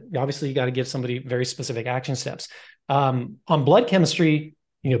 but obviously you got to give somebody very specific action steps. On blood chemistry,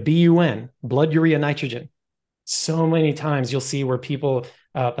 BUN, blood urea nitrogen. So many times you'll see where people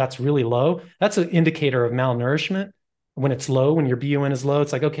that's really low. That's an indicator of malnourishment. When it's low, when your BUN is low,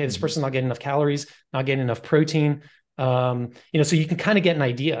 it's like, okay, this Mm-hmm. person's not getting enough calories, not getting enough protein. So you can kind of get an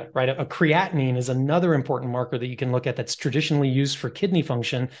idea, right? A creatinine is another important marker that you can look at that's traditionally used for kidney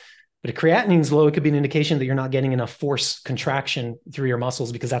function. But if creatinine's low, it could be an indication that you're not getting enough force contraction through your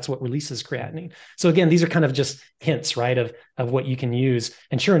muscles because that's what releases creatinine. So again, these are kind of just hints, right, of what you can use.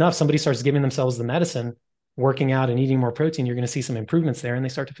 And sure enough, somebody starts giving themselves the medicine, working out and eating more protein, you're going to see some improvements there, and they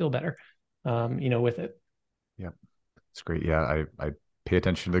start to feel better, with it. Yep. It's great. Yeah, I pay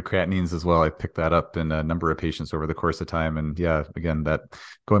attention to the creatinines as well. I picked that up in a number of patients over the course of time. And yeah, again, that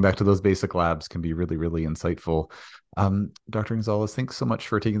going back to those basic labs can be really, really insightful. Dr. Gonzalez, thanks so much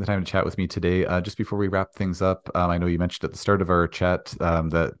for taking the time to chat with me today. Just before we wrap things up, I know you mentioned at the start of our chat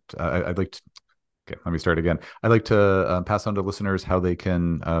that I'd like to, okay, let me start again. I'd like to pass on to listeners how they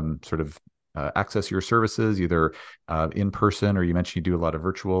can sort of access your services, either in person, or you mentioned you do a lot of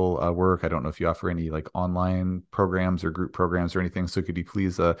virtual work. I don't know if you offer any like online programs or group programs or anything. So could you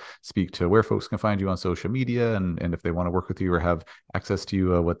please speak to where folks can find you on social media, and if they want to work with you or have access to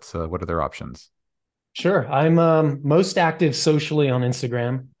you, what are their options? Sure. I'm most active socially on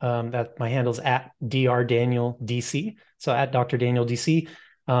Instagram. That my handle's at drdaniel.dc. So at Dr. Daniel DC.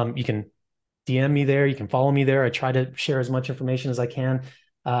 You can DM me there. You can follow me there. I try to share as much information as I can.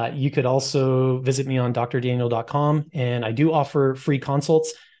 You could also visit me on drdaniel.com, and I do offer free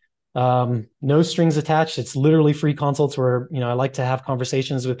consults. No strings attached. It's literally free consults where, I like to have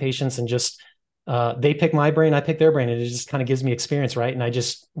conversations with patients and just they pick my brain, I pick their brain, and it just kind of gives me experience, right? And I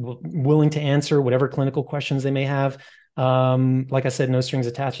just willing to answer whatever clinical questions they may have. Like I said, no strings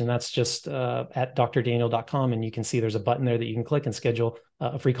attached, and that's just at drdaniel.com, and you can see there's a button there that you can click and schedule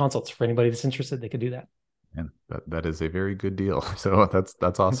a free consult. For anybody that's interested, they could do that. And that is a very good deal. So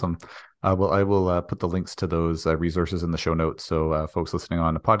that's awesome. Well, I will put the links to those resources in the show notes. So folks listening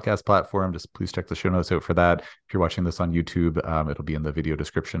on a podcast platform, just please check the show notes out for that. If you're watching this on YouTube, it'll be in the video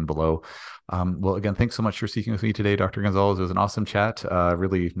description below. Well, again, thanks so much for speaking with me today, Dr. Gonzalez. It was an awesome chat.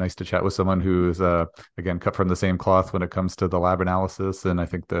 Really nice to chat with someone who's, again, cut from the same cloth when it comes to the lab analysis. And I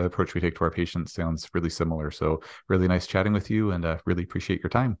think the approach we take to our patients sounds really similar. So really nice chatting with you, and really appreciate your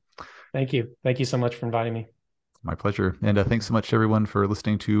time. Thank you. Thank you so much for inviting me. My pleasure. And thanks so much to everyone for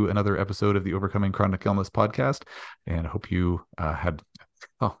listening to another episode of the Overcoming Chronic Illness podcast. And I hope you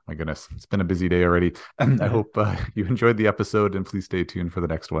oh my goodness, it's been a busy day already. And I hope you enjoyed the episode, and please stay tuned for the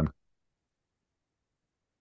next one.